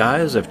through the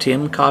eyes of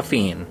Tim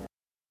Coffeen.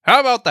 How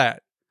about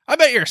that? I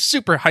bet you're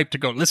super hyped to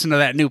go listen to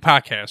that new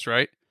podcast,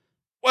 right?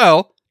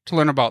 Well, to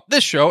learn about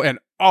this show and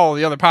all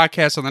the other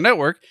podcasts on the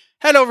network,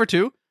 head over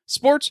to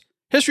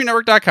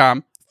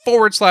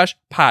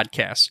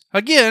sportshistorynetwork.com/podcasts.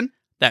 Again,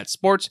 that's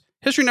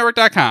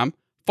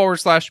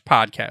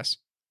sportshistorynetwork.com/podcasts.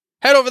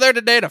 Head over there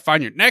today to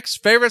find your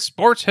next favorite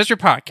sports history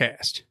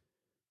podcast.